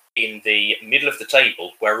in the middle of the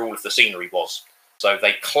table where all of the scenery was. So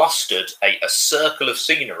they clustered a circle of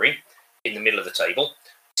scenery in the middle of the table,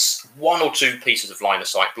 1 or 2 pieces of line of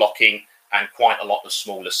sight blocking, and quite a lot of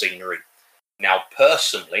smaller scenery. Now,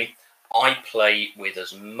 personally, I play with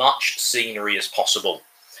as much scenery as possible.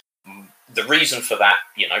 The reason for that,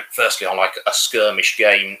 firstly, I like a skirmish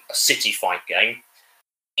game, a city fight game.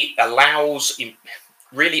 It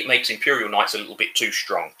makes Imperial Knights a little bit too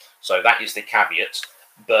strong. So that is the caveat.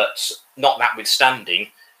 But not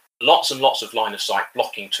notwithstanding, lots and lots of line of sight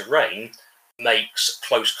blocking terrain makes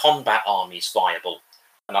close combat armies viable.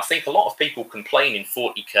 And I think a lot of people complain in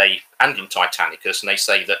 40k and in Titanicus, and they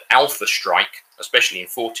say that Alpha Strike, especially in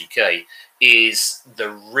 40k, is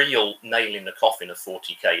the real nail in the coffin of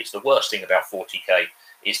 40k. It's the worst thing about 40k,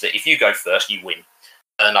 is that if you go first, you win.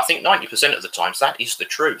 And I think 90% of the times that is the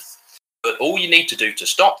truth. But all you need to do to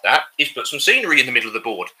stop that is put some scenery in the middle of the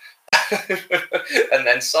board. And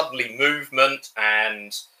then suddenly movement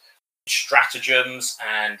and stratagems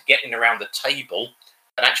and getting around the table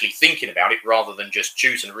and actually thinking about it rather than just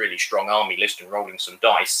choosing a really strong army list and rolling some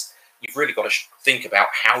dice, you've really got to think about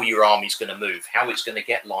how your army's going to move, how it's going to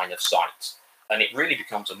get line of sight. And it really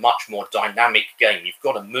becomes a much more dynamic game. You've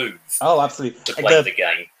got to move absolutely. To play the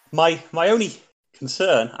game. My only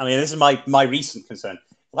concern, this is my recent concern.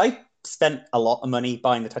 I spent a lot of money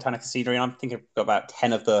buying the Titanicus scenery, and I'm thinking I've got about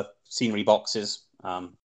 10 of the scenery boxes,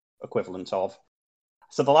 equivalent of.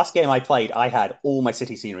 So the last game I played, I had all my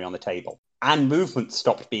city scenery on the table, and movement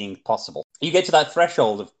stopped being possible. You get to that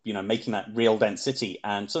threshold of, making that real dense city,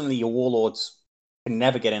 and suddenly your warlords can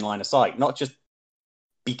never get in line of sight, not just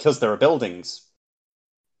because there are buildings,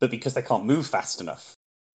 but because they can't move fast enough.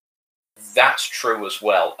 That's true as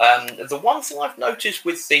well. The one thing I've noticed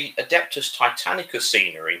with the Adeptus Titanicus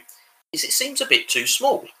scenery is it seems a bit too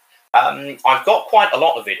small. I've got quite a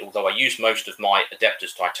lot of it, although I use most of my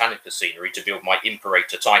Adeptus Titanicus scenery to build my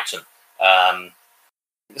Imperator Titan.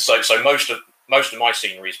 So most of my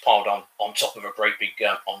scenery is piled on top of a great big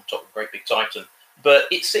Titan. But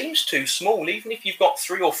it seems too small, even if you've got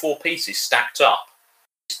 3 or 4 pieces stacked up.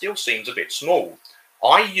 It still seems a bit small.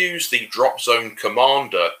 I use the Drop Zone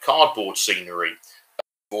Commander cardboard scenery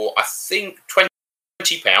for, I think, £20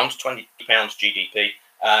 GDP,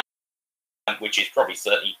 which is probably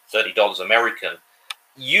 $30 American.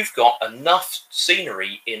 You've got enough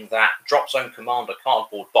scenery in that Drop Zone Commander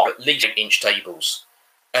cardboard box, at least 8-inch tables.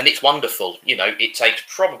 And it's wonderful. It takes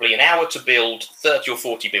probably an hour to build 30 or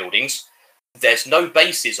 40 buildings. There's no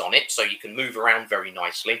bases on it, so you can move around very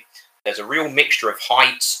nicely. There's a real mixture of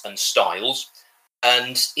heights and styles,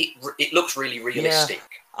 and it looks really realistic.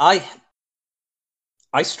 Yeah,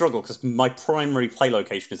 I struggle because my primary play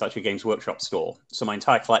location is actually a Games Workshop store, so my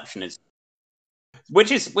entire collection is,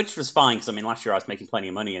 which was fine because I mean last year I was making plenty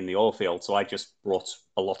of money in the oil field, so I just brought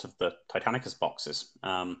a lot of the Titanicus boxes.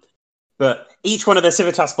 But each one of the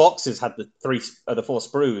Civitas boxes had the 4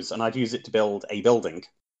 sprues, and I'd use it to build a building.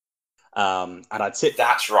 And I'd sit.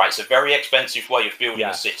 That's right. It's a very expensive way of building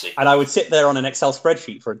a city. And I would sit there on an Excel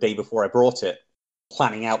spreadsheet for a day before I brought it,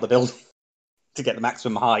 planning out the building to get the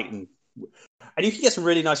maximum height, and you can get some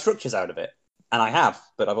really nice structures out of it. And I have,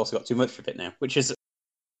 but I've also got too much of it now, which is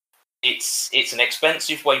it's an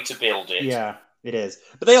expensive way to build it. Yeah, it is.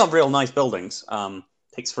 But they are real nice buildings.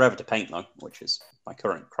 Takes forever to paint though, which is my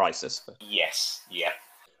current crisis. But... Yes, yeah.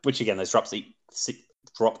 Which again, those drop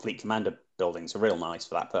fleet commander buildings are real nice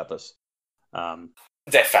for that purpose.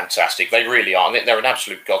 They're fantastic. They really are. They're an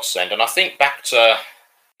absolute godsend. And I think back to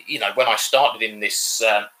when I started in this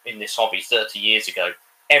hobby 30 years ago,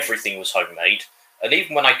 everything was homemade. And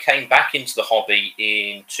even when I came back into the hobby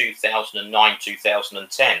in 2009,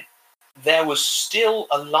 2010, there was still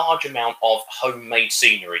a large amount of homemade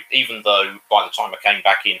scenery, even though by the time I came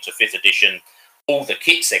back into 5th edition, all the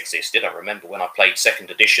kits existed. I remember when I played 2nd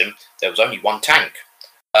edition, there was only one tank.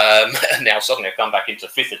 And now suddenly I come back into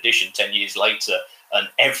 5th edition 10 years later and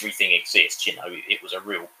everything exists. It was a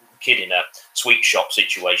real kid in a sweet shop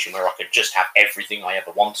situation where I could just have everything I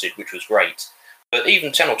ever wanted, which was great. But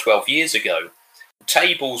even 10 or 12 years ago,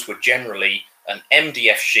 tables were generally an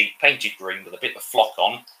MDF sheet painted green with a bit of flock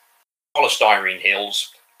on, polystyrene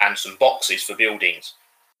hills, and some boxes for buildings.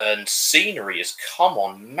 And scenery has come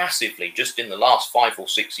on massively just in the last 5 or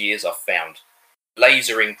 6 years, I've found.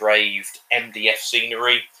 Laser engraved MDF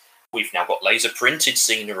scenery. We've now got laser printed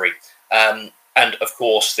scenery. And of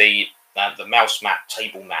course, the mouse mat,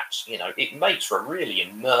 table mats. It makes for a really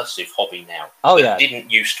immersive hobby now. Oh, yeah.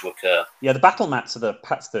 Didn't used to occur. Yeah, the battle mats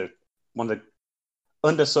are one of the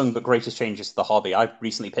undersung but greatest changes to the hobby. I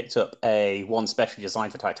recently picked up one specially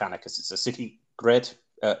designed for Titanicus. It's a city grid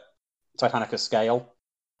Titanicus scale,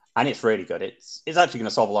 and it's really good. It's actually going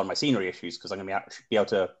to solve a lot of my scenery issues because I'm going to be able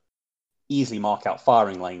to easily mark out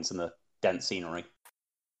firing lanes in the dense scenery.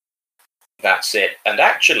 That's it. And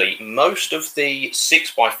actually, most of the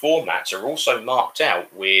 6x4 mats are also marked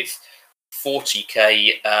out with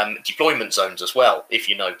 40k deployment zones as well, if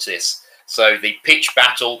you notice. So the pitch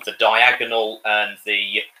battle, the diagonal, and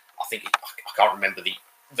I can't remember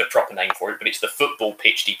the proper name for it, but it's the football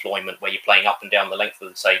pitch deployment where you're playing up and down the length of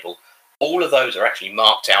the table. All of those are actually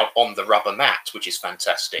marked out on the rubber mat, which is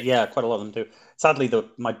fantastic. Yeah, quite a lot of them do. Sadly,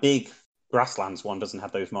 my big Grasslands one doesn't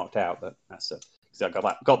have those marked out, but that's it. I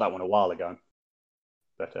got that one a while ago.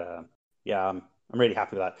 But I'm really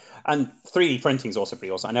happy with that. And 3D printing is also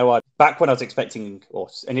pretty awesome. I know back when I was expecting or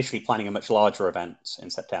initially planning a much larger event in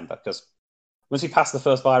September, because once we passed the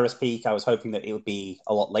first virus peak, I was hoping that it would be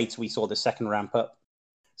a lot later we saw the second ramp up.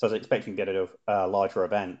 So I was expecting to get a larger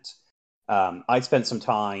event. I'd spent some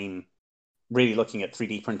time really looking at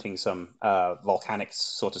 3D printing some volcanic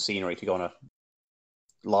sort of scenery to go on a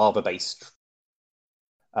lava-based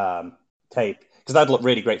tape, because that'd look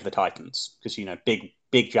really great for the Titans, because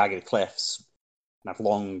big jagged cliffs and have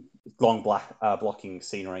long blocking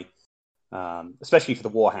scenery, especially for the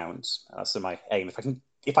Warhounds. So my aim,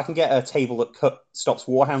 if I can get a table that stops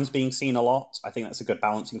Warhounds being seen a lot, I think that's a good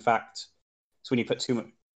balancing fact. So when you put too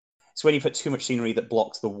much scenery that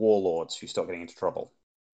blocks the Warlords, you start getting into trouble,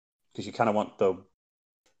 because you kind of want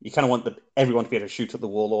everyone to be able to shoot at the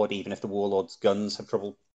Warlord, even if the Warlord's guns have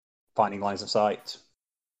trouble finding lines of sight.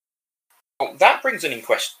 Well, that brings an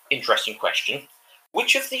interesting question.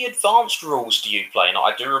 Which of the advanced rules do you play? And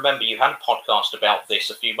I do remember you had a podcast about this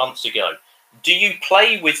a few months ago. Do you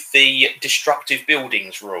play with the destructive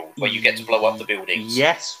buildings rule, where you get to blow up the buildings?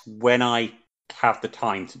 Yes, when I have the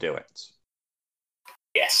time to do it.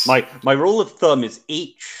 Yes. My rule of thumb is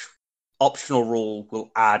each optional rule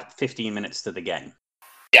will add 15 minutes to the game.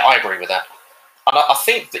 Yeah, I agree with that. And I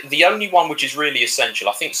think that the only one which is really essential,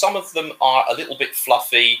 I think some of them are a little bit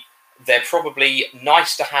fluffy. They're probably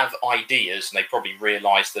nice to have ideas, and they probably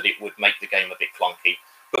realise that it would make the game a bit clunky.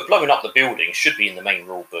 But blowing up the building should be in the main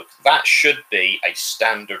rule book. That should be a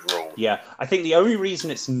standard rule. Yeah, I think the only reason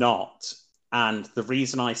it's not, and the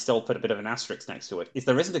reason I still put a bit of an asterisk next to it, is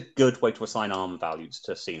there isn't a good way to assign armor values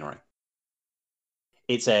to scenery.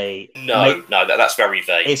 It's that's very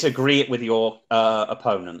vague. It's agree it with your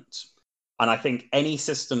opponent. And I think any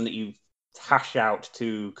system that you hash out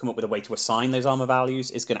to come up with a way to assign those armor values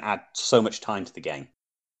is going to add so much time to the game.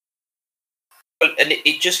 And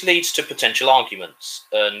it just leads to potential arguments.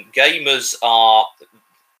 And gamers are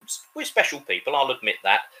we're special people, I'll admit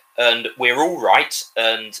that, and we're all right,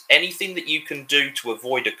 and anything that you can do to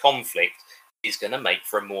avoid a conflict is going to make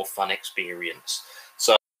for a more fun experience.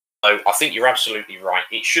 So I think you're absolutely right.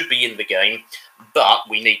 It should be in the game, but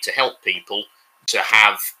we need to help people to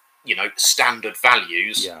have, standard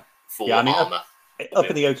values for armor. Up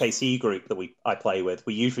in the OKC group that I play with,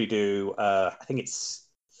 we usually do, I think it's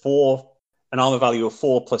an armor value of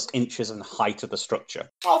 4 plus inches and height of the structure.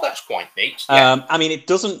 Oh, that's quite neat. Yeah. I mean, it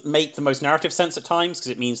doesn't make the most narrative sense at times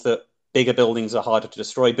because it means that bigger buildings are harder to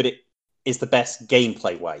destroy, but it is the best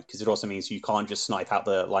gameplay way because it also means you can't just snipe out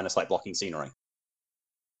the line of sight blocking scenery.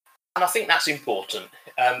 And I think that's important.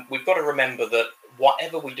 We've got to remember that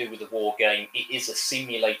whatever we do with a war game, it is a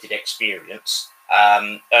simulated experience.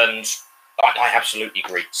 And I absolutely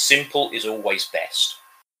agree. Simple is always best.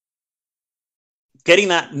 Getting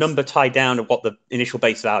that number tied down to what the initial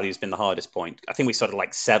base value has been the hardest point. I think we started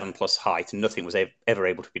like 7 plus height, and nothing was ever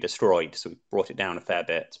able to be destroyed, so we brought it down a fair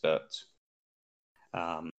bit. But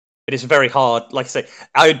it is very hard. Like I say,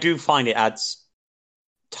 I do find it adds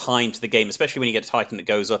time to the game, especially when you get a Titan that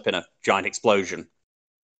goes up in a giant explosion.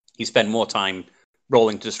 You spend more time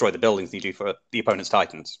rolling to destroy the buildings than you do for the opponent's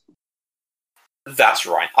Titans. That's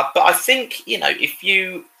right. But I think, if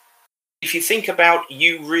you think about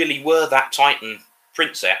you really were that Titan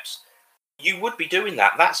Princeps, you would be doing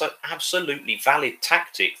that. That's an absolutely valid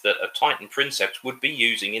tactic that a Titan Princeps would be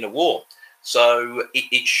using in a war. So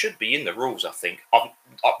it should be in the rules, I think. I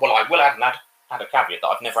will add a caveat that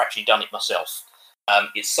I've never actually done it myself.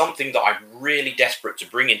 It's something that I'm really desperate to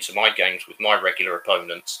bring into my games with my regular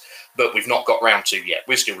opponents, but we've not got round to yet.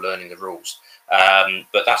 We're still learning the rules.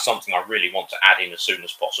 But that's something I really want to add in as soon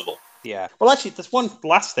as possible. Yeah. Well, actually, there's one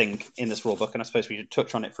last thing in this rulebook, and I suppose we should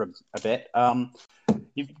touch on it for a bit.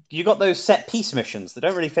 You got those set piece missions that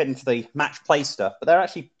don't really fit into the match play stuff, but they're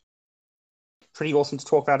actually pretty awesome to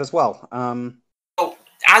talk about as well.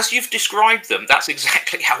 As you've described them, that's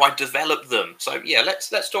exactly how I developed them. So yeah,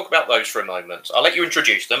 let's talk about those for a moment. I'll let you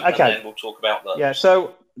introduce them, and then we'll talk about those. Yeah.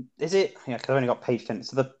 So is it? Yeah, because I've only got page 10.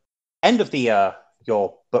 So the end of the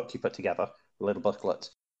your book you put together, the little booklet,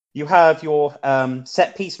 you have your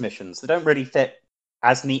set piece missions that don't really fit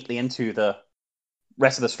as neatly into the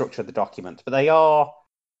rest of the structure of the document, but they are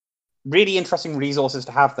really interesting resources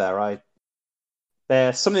to have there.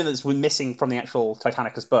 They're something that's missing from the actual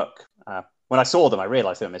Titanicus book. When I saw them, I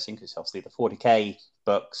realised they were missing because obviously the 40k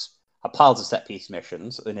books have piles of set piece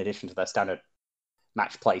missions in addition to their standard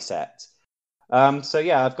match play set. So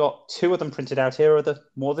yeah, I've got 2 of them printed out here. Are there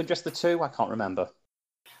more than just the 2? I can't remember.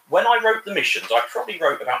 When I wrote the missions, I probably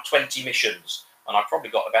wrote about 20 missions, and I probably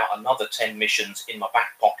got about another 10 missions in my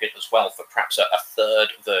back pocket as well for perhaps a third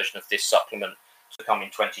version of this supplement to come in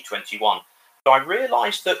 2021. So I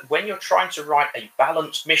realised that when you're trying to write a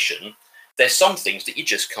balanced mission, there's some things that you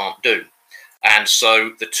just can't do. And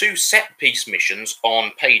so the 2 set-piece missions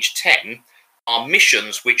on page 10 are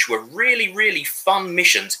missions which were really, really fun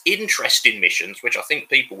missions, interesting missions, which I think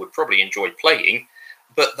people would probably enjoy playing,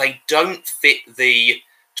 but they don't fit the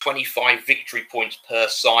 25 victory points per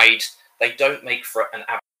side. They don't make for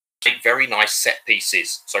very nice set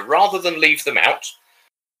pieces. So rather than leave them out,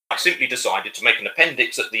 I simply decided to make an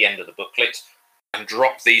appendix at the end of the booklet and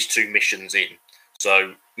drop these 2 missions in.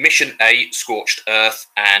 So Mission A, Scorched Earth,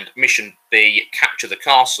 and Mission B, Capture the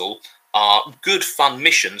Castle, are good fun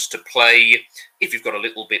missions to play if you've got a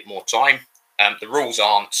little bit more time. The rules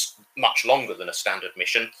aren't much longer than a standard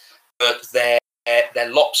mission, but they're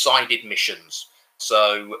lopsided missions.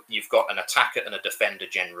 So you've got an attacker and a defender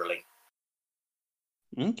generally.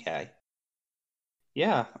 Okay.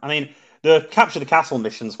 Yeah, I mean, the Capture the Castle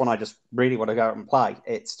missions, when I just really want to go out and play,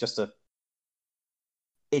 it just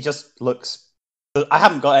looks... I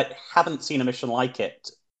haven't seen a mission like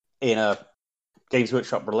it in a Games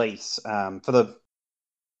Workshop release. For the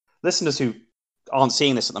listeners who aren't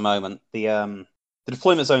seeing this at the moment, the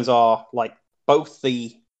deployment zones are like both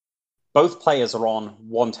players are on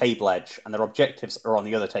one table edge and their objectives are on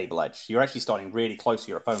the other table edge. You're actually starting really close to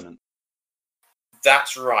your opponent.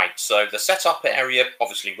 That's right. So the setup area,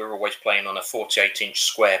 obviously we're always playing on a 48-inch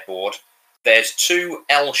square board. There's 2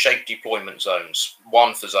 L-shaped deployment zones,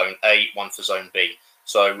 one for Zone A, one for Zone B.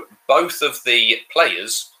 So both of the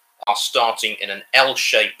players are starting in an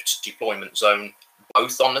L-shaped deployment zone,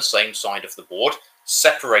 both on the same side of the board,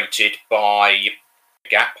 separated by a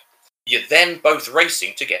gap. You're then both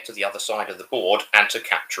racing to get to the other side of the board and to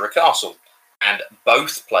capture a castle. And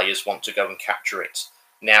both players want to go and capture it.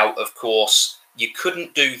 Now, of course, you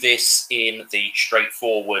couldn't do this in the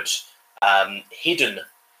straightforward hidden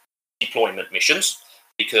deployment missions,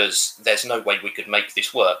 because there's no way we could make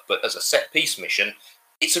this work, but as a set-piece mission,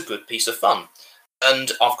 it's a good piece of fun.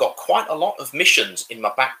 And I've got quite a lot of missions in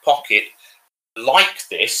my back pocket like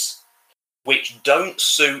this, which don't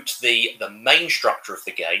suit the main structure of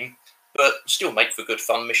the game, but still make for good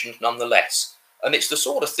fun missions nonetheless. And it's the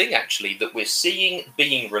sort of thing, actually, that we're seeing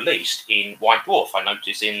being released in White Dwarf. I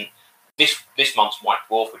notice in this month's White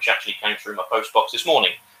Dwarf, which actually came through my post box this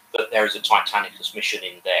morning, that there is a Titanicus mission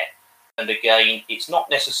in there. And again, it's not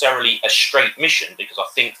necessarily a straight mission, because I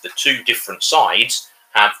think the two different sides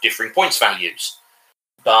have differing points values.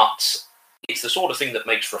 But it's the sort of thing that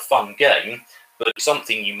makes for a fun game, but it's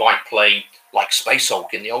something you might play like Space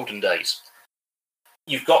Hulk in the olden days.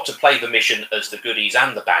 You've got to play the mission as the goodies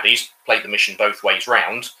and the baddies, play the mission both ways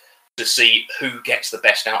round, to see who gets the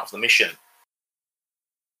best out of the mission.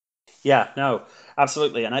 Yeah, no,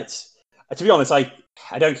 absolutely. And it's, to be honest, I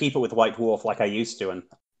don't keep it with White Dwarf like I used to, and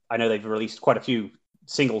I know they've released quite a few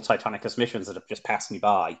single Titanicus missions that have just passed me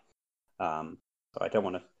by. So I don't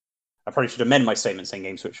want to... I probably should amend my statement saying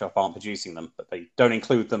Games Workshop aren't producing them, but they don't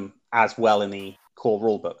include them as well in the core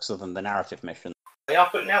rulebooks other than the narrative mission. They are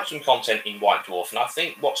putting out some content in White Dwarf, and I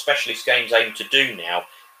think what Specialist Games aim to do now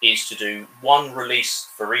is to do one release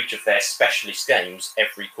for each of their Specialist games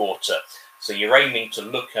every quarter. So you're aiming to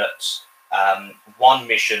look at one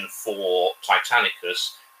mission for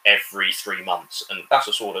Titanicus every 3 months, and that's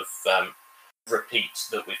a sort of repeat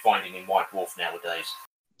that we're finding in White Dwarf nowadays.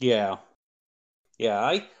 Yeah.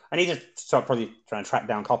 I need to start probably trying to track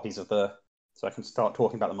down copies of so I can start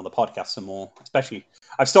talking about them on the podcast some more. Especially,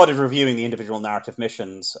 I've started reviewing the individual narrative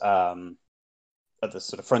missions at the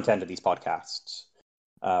sort of front end of these podcasts,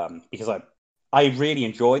 because I really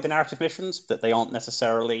enjoy the narrative missions, that they aren't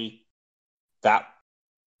necessarily that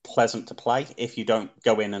pleasant to play if you don't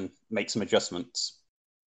go in and make some adjustments.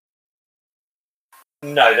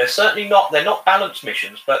 No, they're certainly not. They're not balanced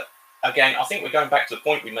missions, but again, I think we're going back to the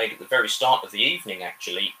point we made at the very start of the evening,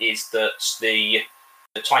 actually, is that the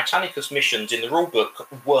Titanicus missions in the rulebook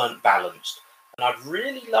weren't balanced. And I'd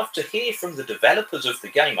really love to hear from the developers of the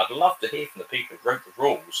game, I'd love to hear from the people who wrote the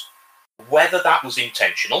rules, whether that was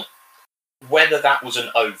intentional, whether that was an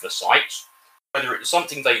oversight, whether it was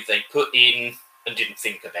something they put in and didn't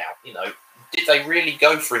think about. You know, did they really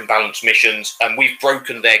go for imbalanced missions and we've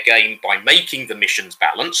broken their game by making the missions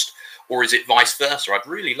balanced? Or is it vice versa? I'd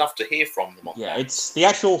really love to hear from them on that. Yeah, it's the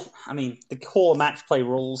actual... I mean, the core match play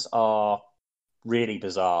rules are really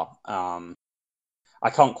bizarre. I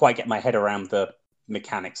can't quite get my head around the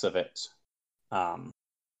mechanics of it.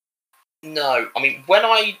 No, I mean, when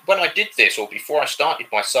I did this, or before I started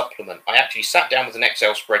my supplement, I actually sat down with an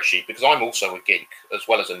Excel spreadsheet, because I'm also a geek as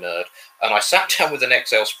well as a nerd, and I sat down with an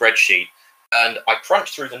Excel spreadsheet and I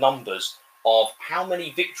crunched through the numbers of how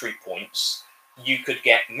many victory points you could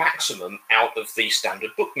get maximum out of the standard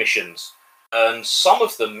book missions. And some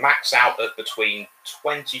of them max out at between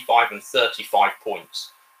 25 and 35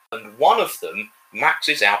 points. And one of them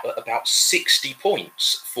maxes out at about 60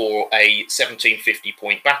 points for a 1750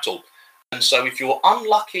 point battle. And so if you're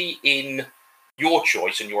unlucky in your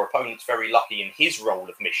choice and your opponent's very lucky in his role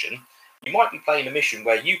of mission, you might be playing a mission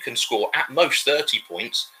where you can score at most 30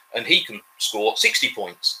 points and he can score 60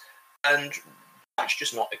 points. And that's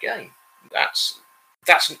just not a game. That's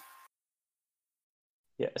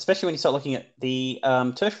yeah, especially when you start looking at the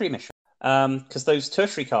tertiary mission, because those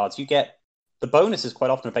tertiary cards, you get the bonuses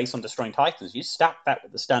quite often are based on destroying titans. You stack that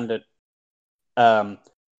with the standard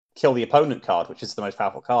kill the opponent card, which is the most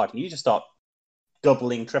powerful card, and you just start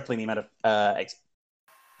doubling, tripling the amount of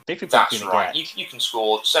victory points. That's right. You can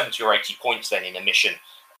score 70 or 80 points then in a mission,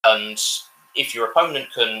 and if your opponent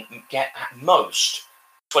can get at most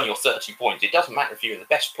 20 or 30 points, it doesn't matter if you're the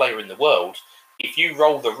best player in the world. If you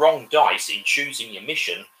roll the wrong dice in choosing your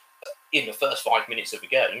mission in the first 5 minutes of a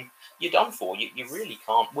game, you're done for. You really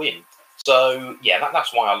can't win. So, yeah,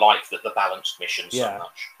 that's why I like the balanced missions so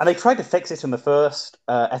much. And they tried to fix it in the first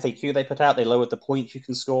FAQ they put out. They lowered the points you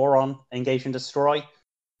can score on Engage and Destroy,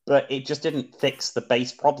 but it just didn't fix the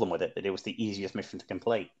base problem with it, that it was the easiest mission to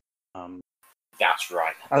complete. That's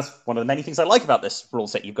right. That's one of the many things I like about this rule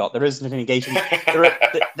set you've got. There isn't an Engage and,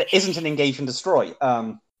 there isn't an Engage and Destroy.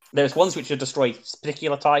 There's ones which are destroy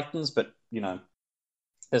particular titans, but, you know,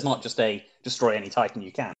 there's not just a destroy any titan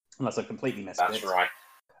you can, unless I completely missed it. That's right.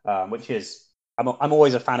 Which is, I'm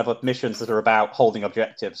always a fan of missions that are about holding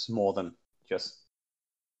objectives more than just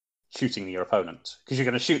shooting your opponent, because you're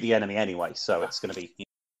going to shoot the enemy anyway, so it's going to be...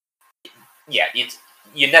 Yeah,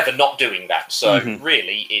 you're never not doing that, so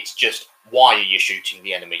really it's just, why are you shooting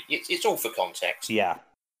the enemy? It's all for context. Yeah.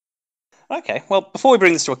 Okay, well, before we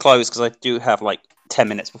bring this to a close, because I do have like 10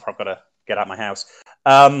 minutes before I've got to get out of my house.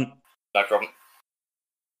 No problem.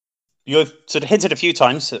 You've sort of hinted a few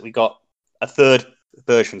times that we got a third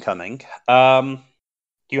version coming.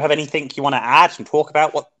 do you have anything you want to add and talk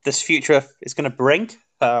about what this future is going to bring?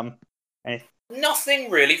 Nothing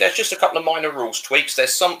really. There's just a couple of minor rules tweaks.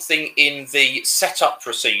 There's something in the setup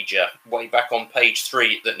procedure way back on page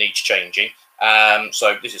 3 that needs changing.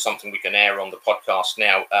 So this is something we can air on the podcast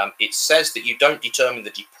now. It says that you don't determine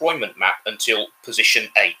the deployment map until position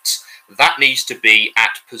 8. That needs to be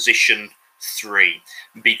at position 3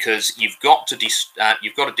 because you've got to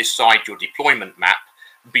decide your deployment map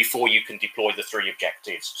before you can deploy the 3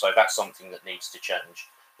 objectives. So that's something that needs to change.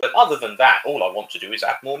 But other than that, all I want to do is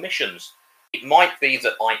add more missions. It might be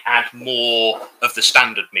that I add more of the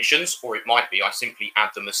standard missions, or it might be I simply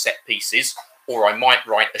add them as set pieces, or I might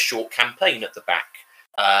write a short campaign at the back.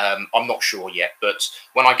 I'm not sure yet, but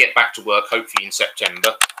when I get back to work, hopefully in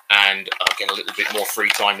September, and I get a little bit more free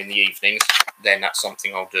time in the evenings, then that's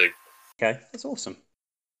something I'll do. Okay, that's awesome.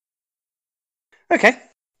 Okay.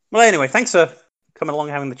 Well, anyway, thanks for coming along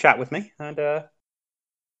and having the chat with me, and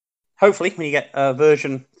hopefully when you get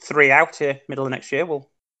version 3 out here, middle of next year, we'll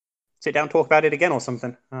sit down and talk about it again or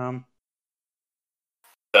something.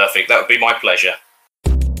 Perfect. That would be my pleasure.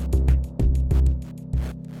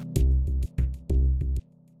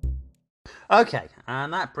 Okay,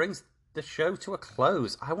 and that brings the show to a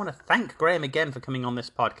close. I want to thank Graham again for coming on this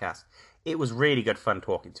podcast. It was really good fun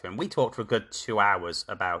talking to him. We talked for a good 2 hours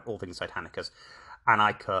about all things Titanicus, and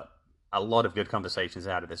I cut a lot of good conversations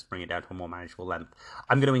out of this to bring it down to a more manageable length.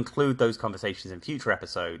 I'm going to include those conversations in future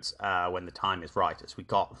episodes when the time is right, as we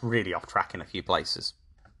got really off track in a few places.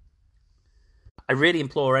 I really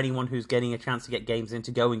implore anyone who's getting a chance to get games in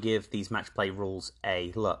to go and give these match play rules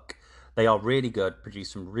a look. They are really good,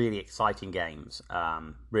 produce some really exciting games.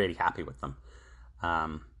 Really happy with them.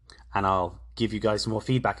 And I'll give you guys some more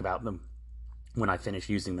feedback about them when I finish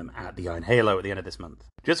using them at the Iron Halo at the end of this month.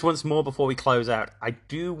 Just once more before we close out, I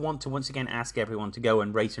do want to once again ask everyone to go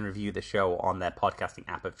and rate and review the show on their podcasting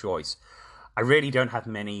app of choice. I really don't have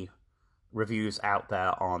many reviews out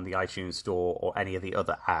there on the iTunes Store or any of the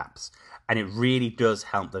other apps, and it really does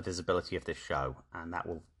help the visibility of this show, and that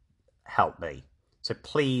will help me. So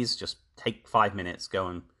please just take 5 minutes, go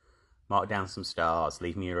and mark down some stars,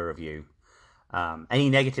 leave me a review. Any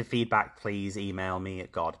negative feedback, please email me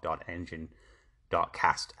at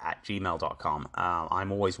god.engine.cast@gmail.com.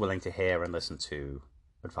 I'm always willing to hear and listen to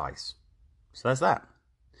advice. So there's that.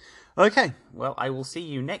 Okay, well, I will see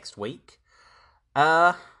you next week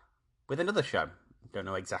with another show. Don't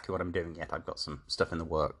know exactly what I'm doing yet. I've got some stuff in the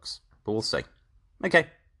works, but we'll see. Okay,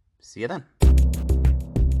 see you then.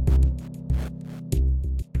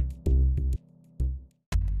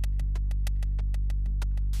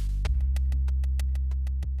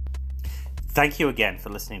 Thank you again for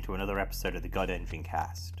listening to another episode of the God Engine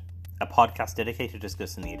Cast, a podcast dedicated to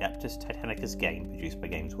discussing the Adeptus Titanicus game produced by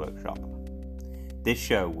Games Workshop. This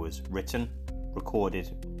show was written,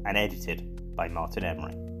 recorded, and edited by Martin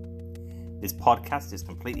Emery. This podcast is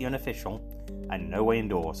completely unofficial and in no way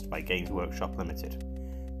endorsed by Games Workshop Limited.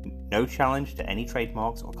 No challenge to any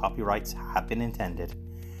trademarks or copyrights have been intended.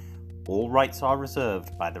 All rights are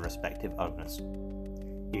reserved by the respective owners.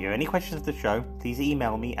 If you have any questions of the show, please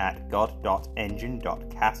email me at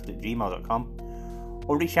god.engine.cast@gmail.com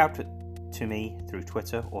or reach out to me through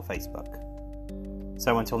Twitter or Facebook.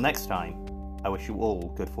 So until next time, I wish you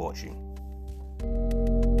all good fortune.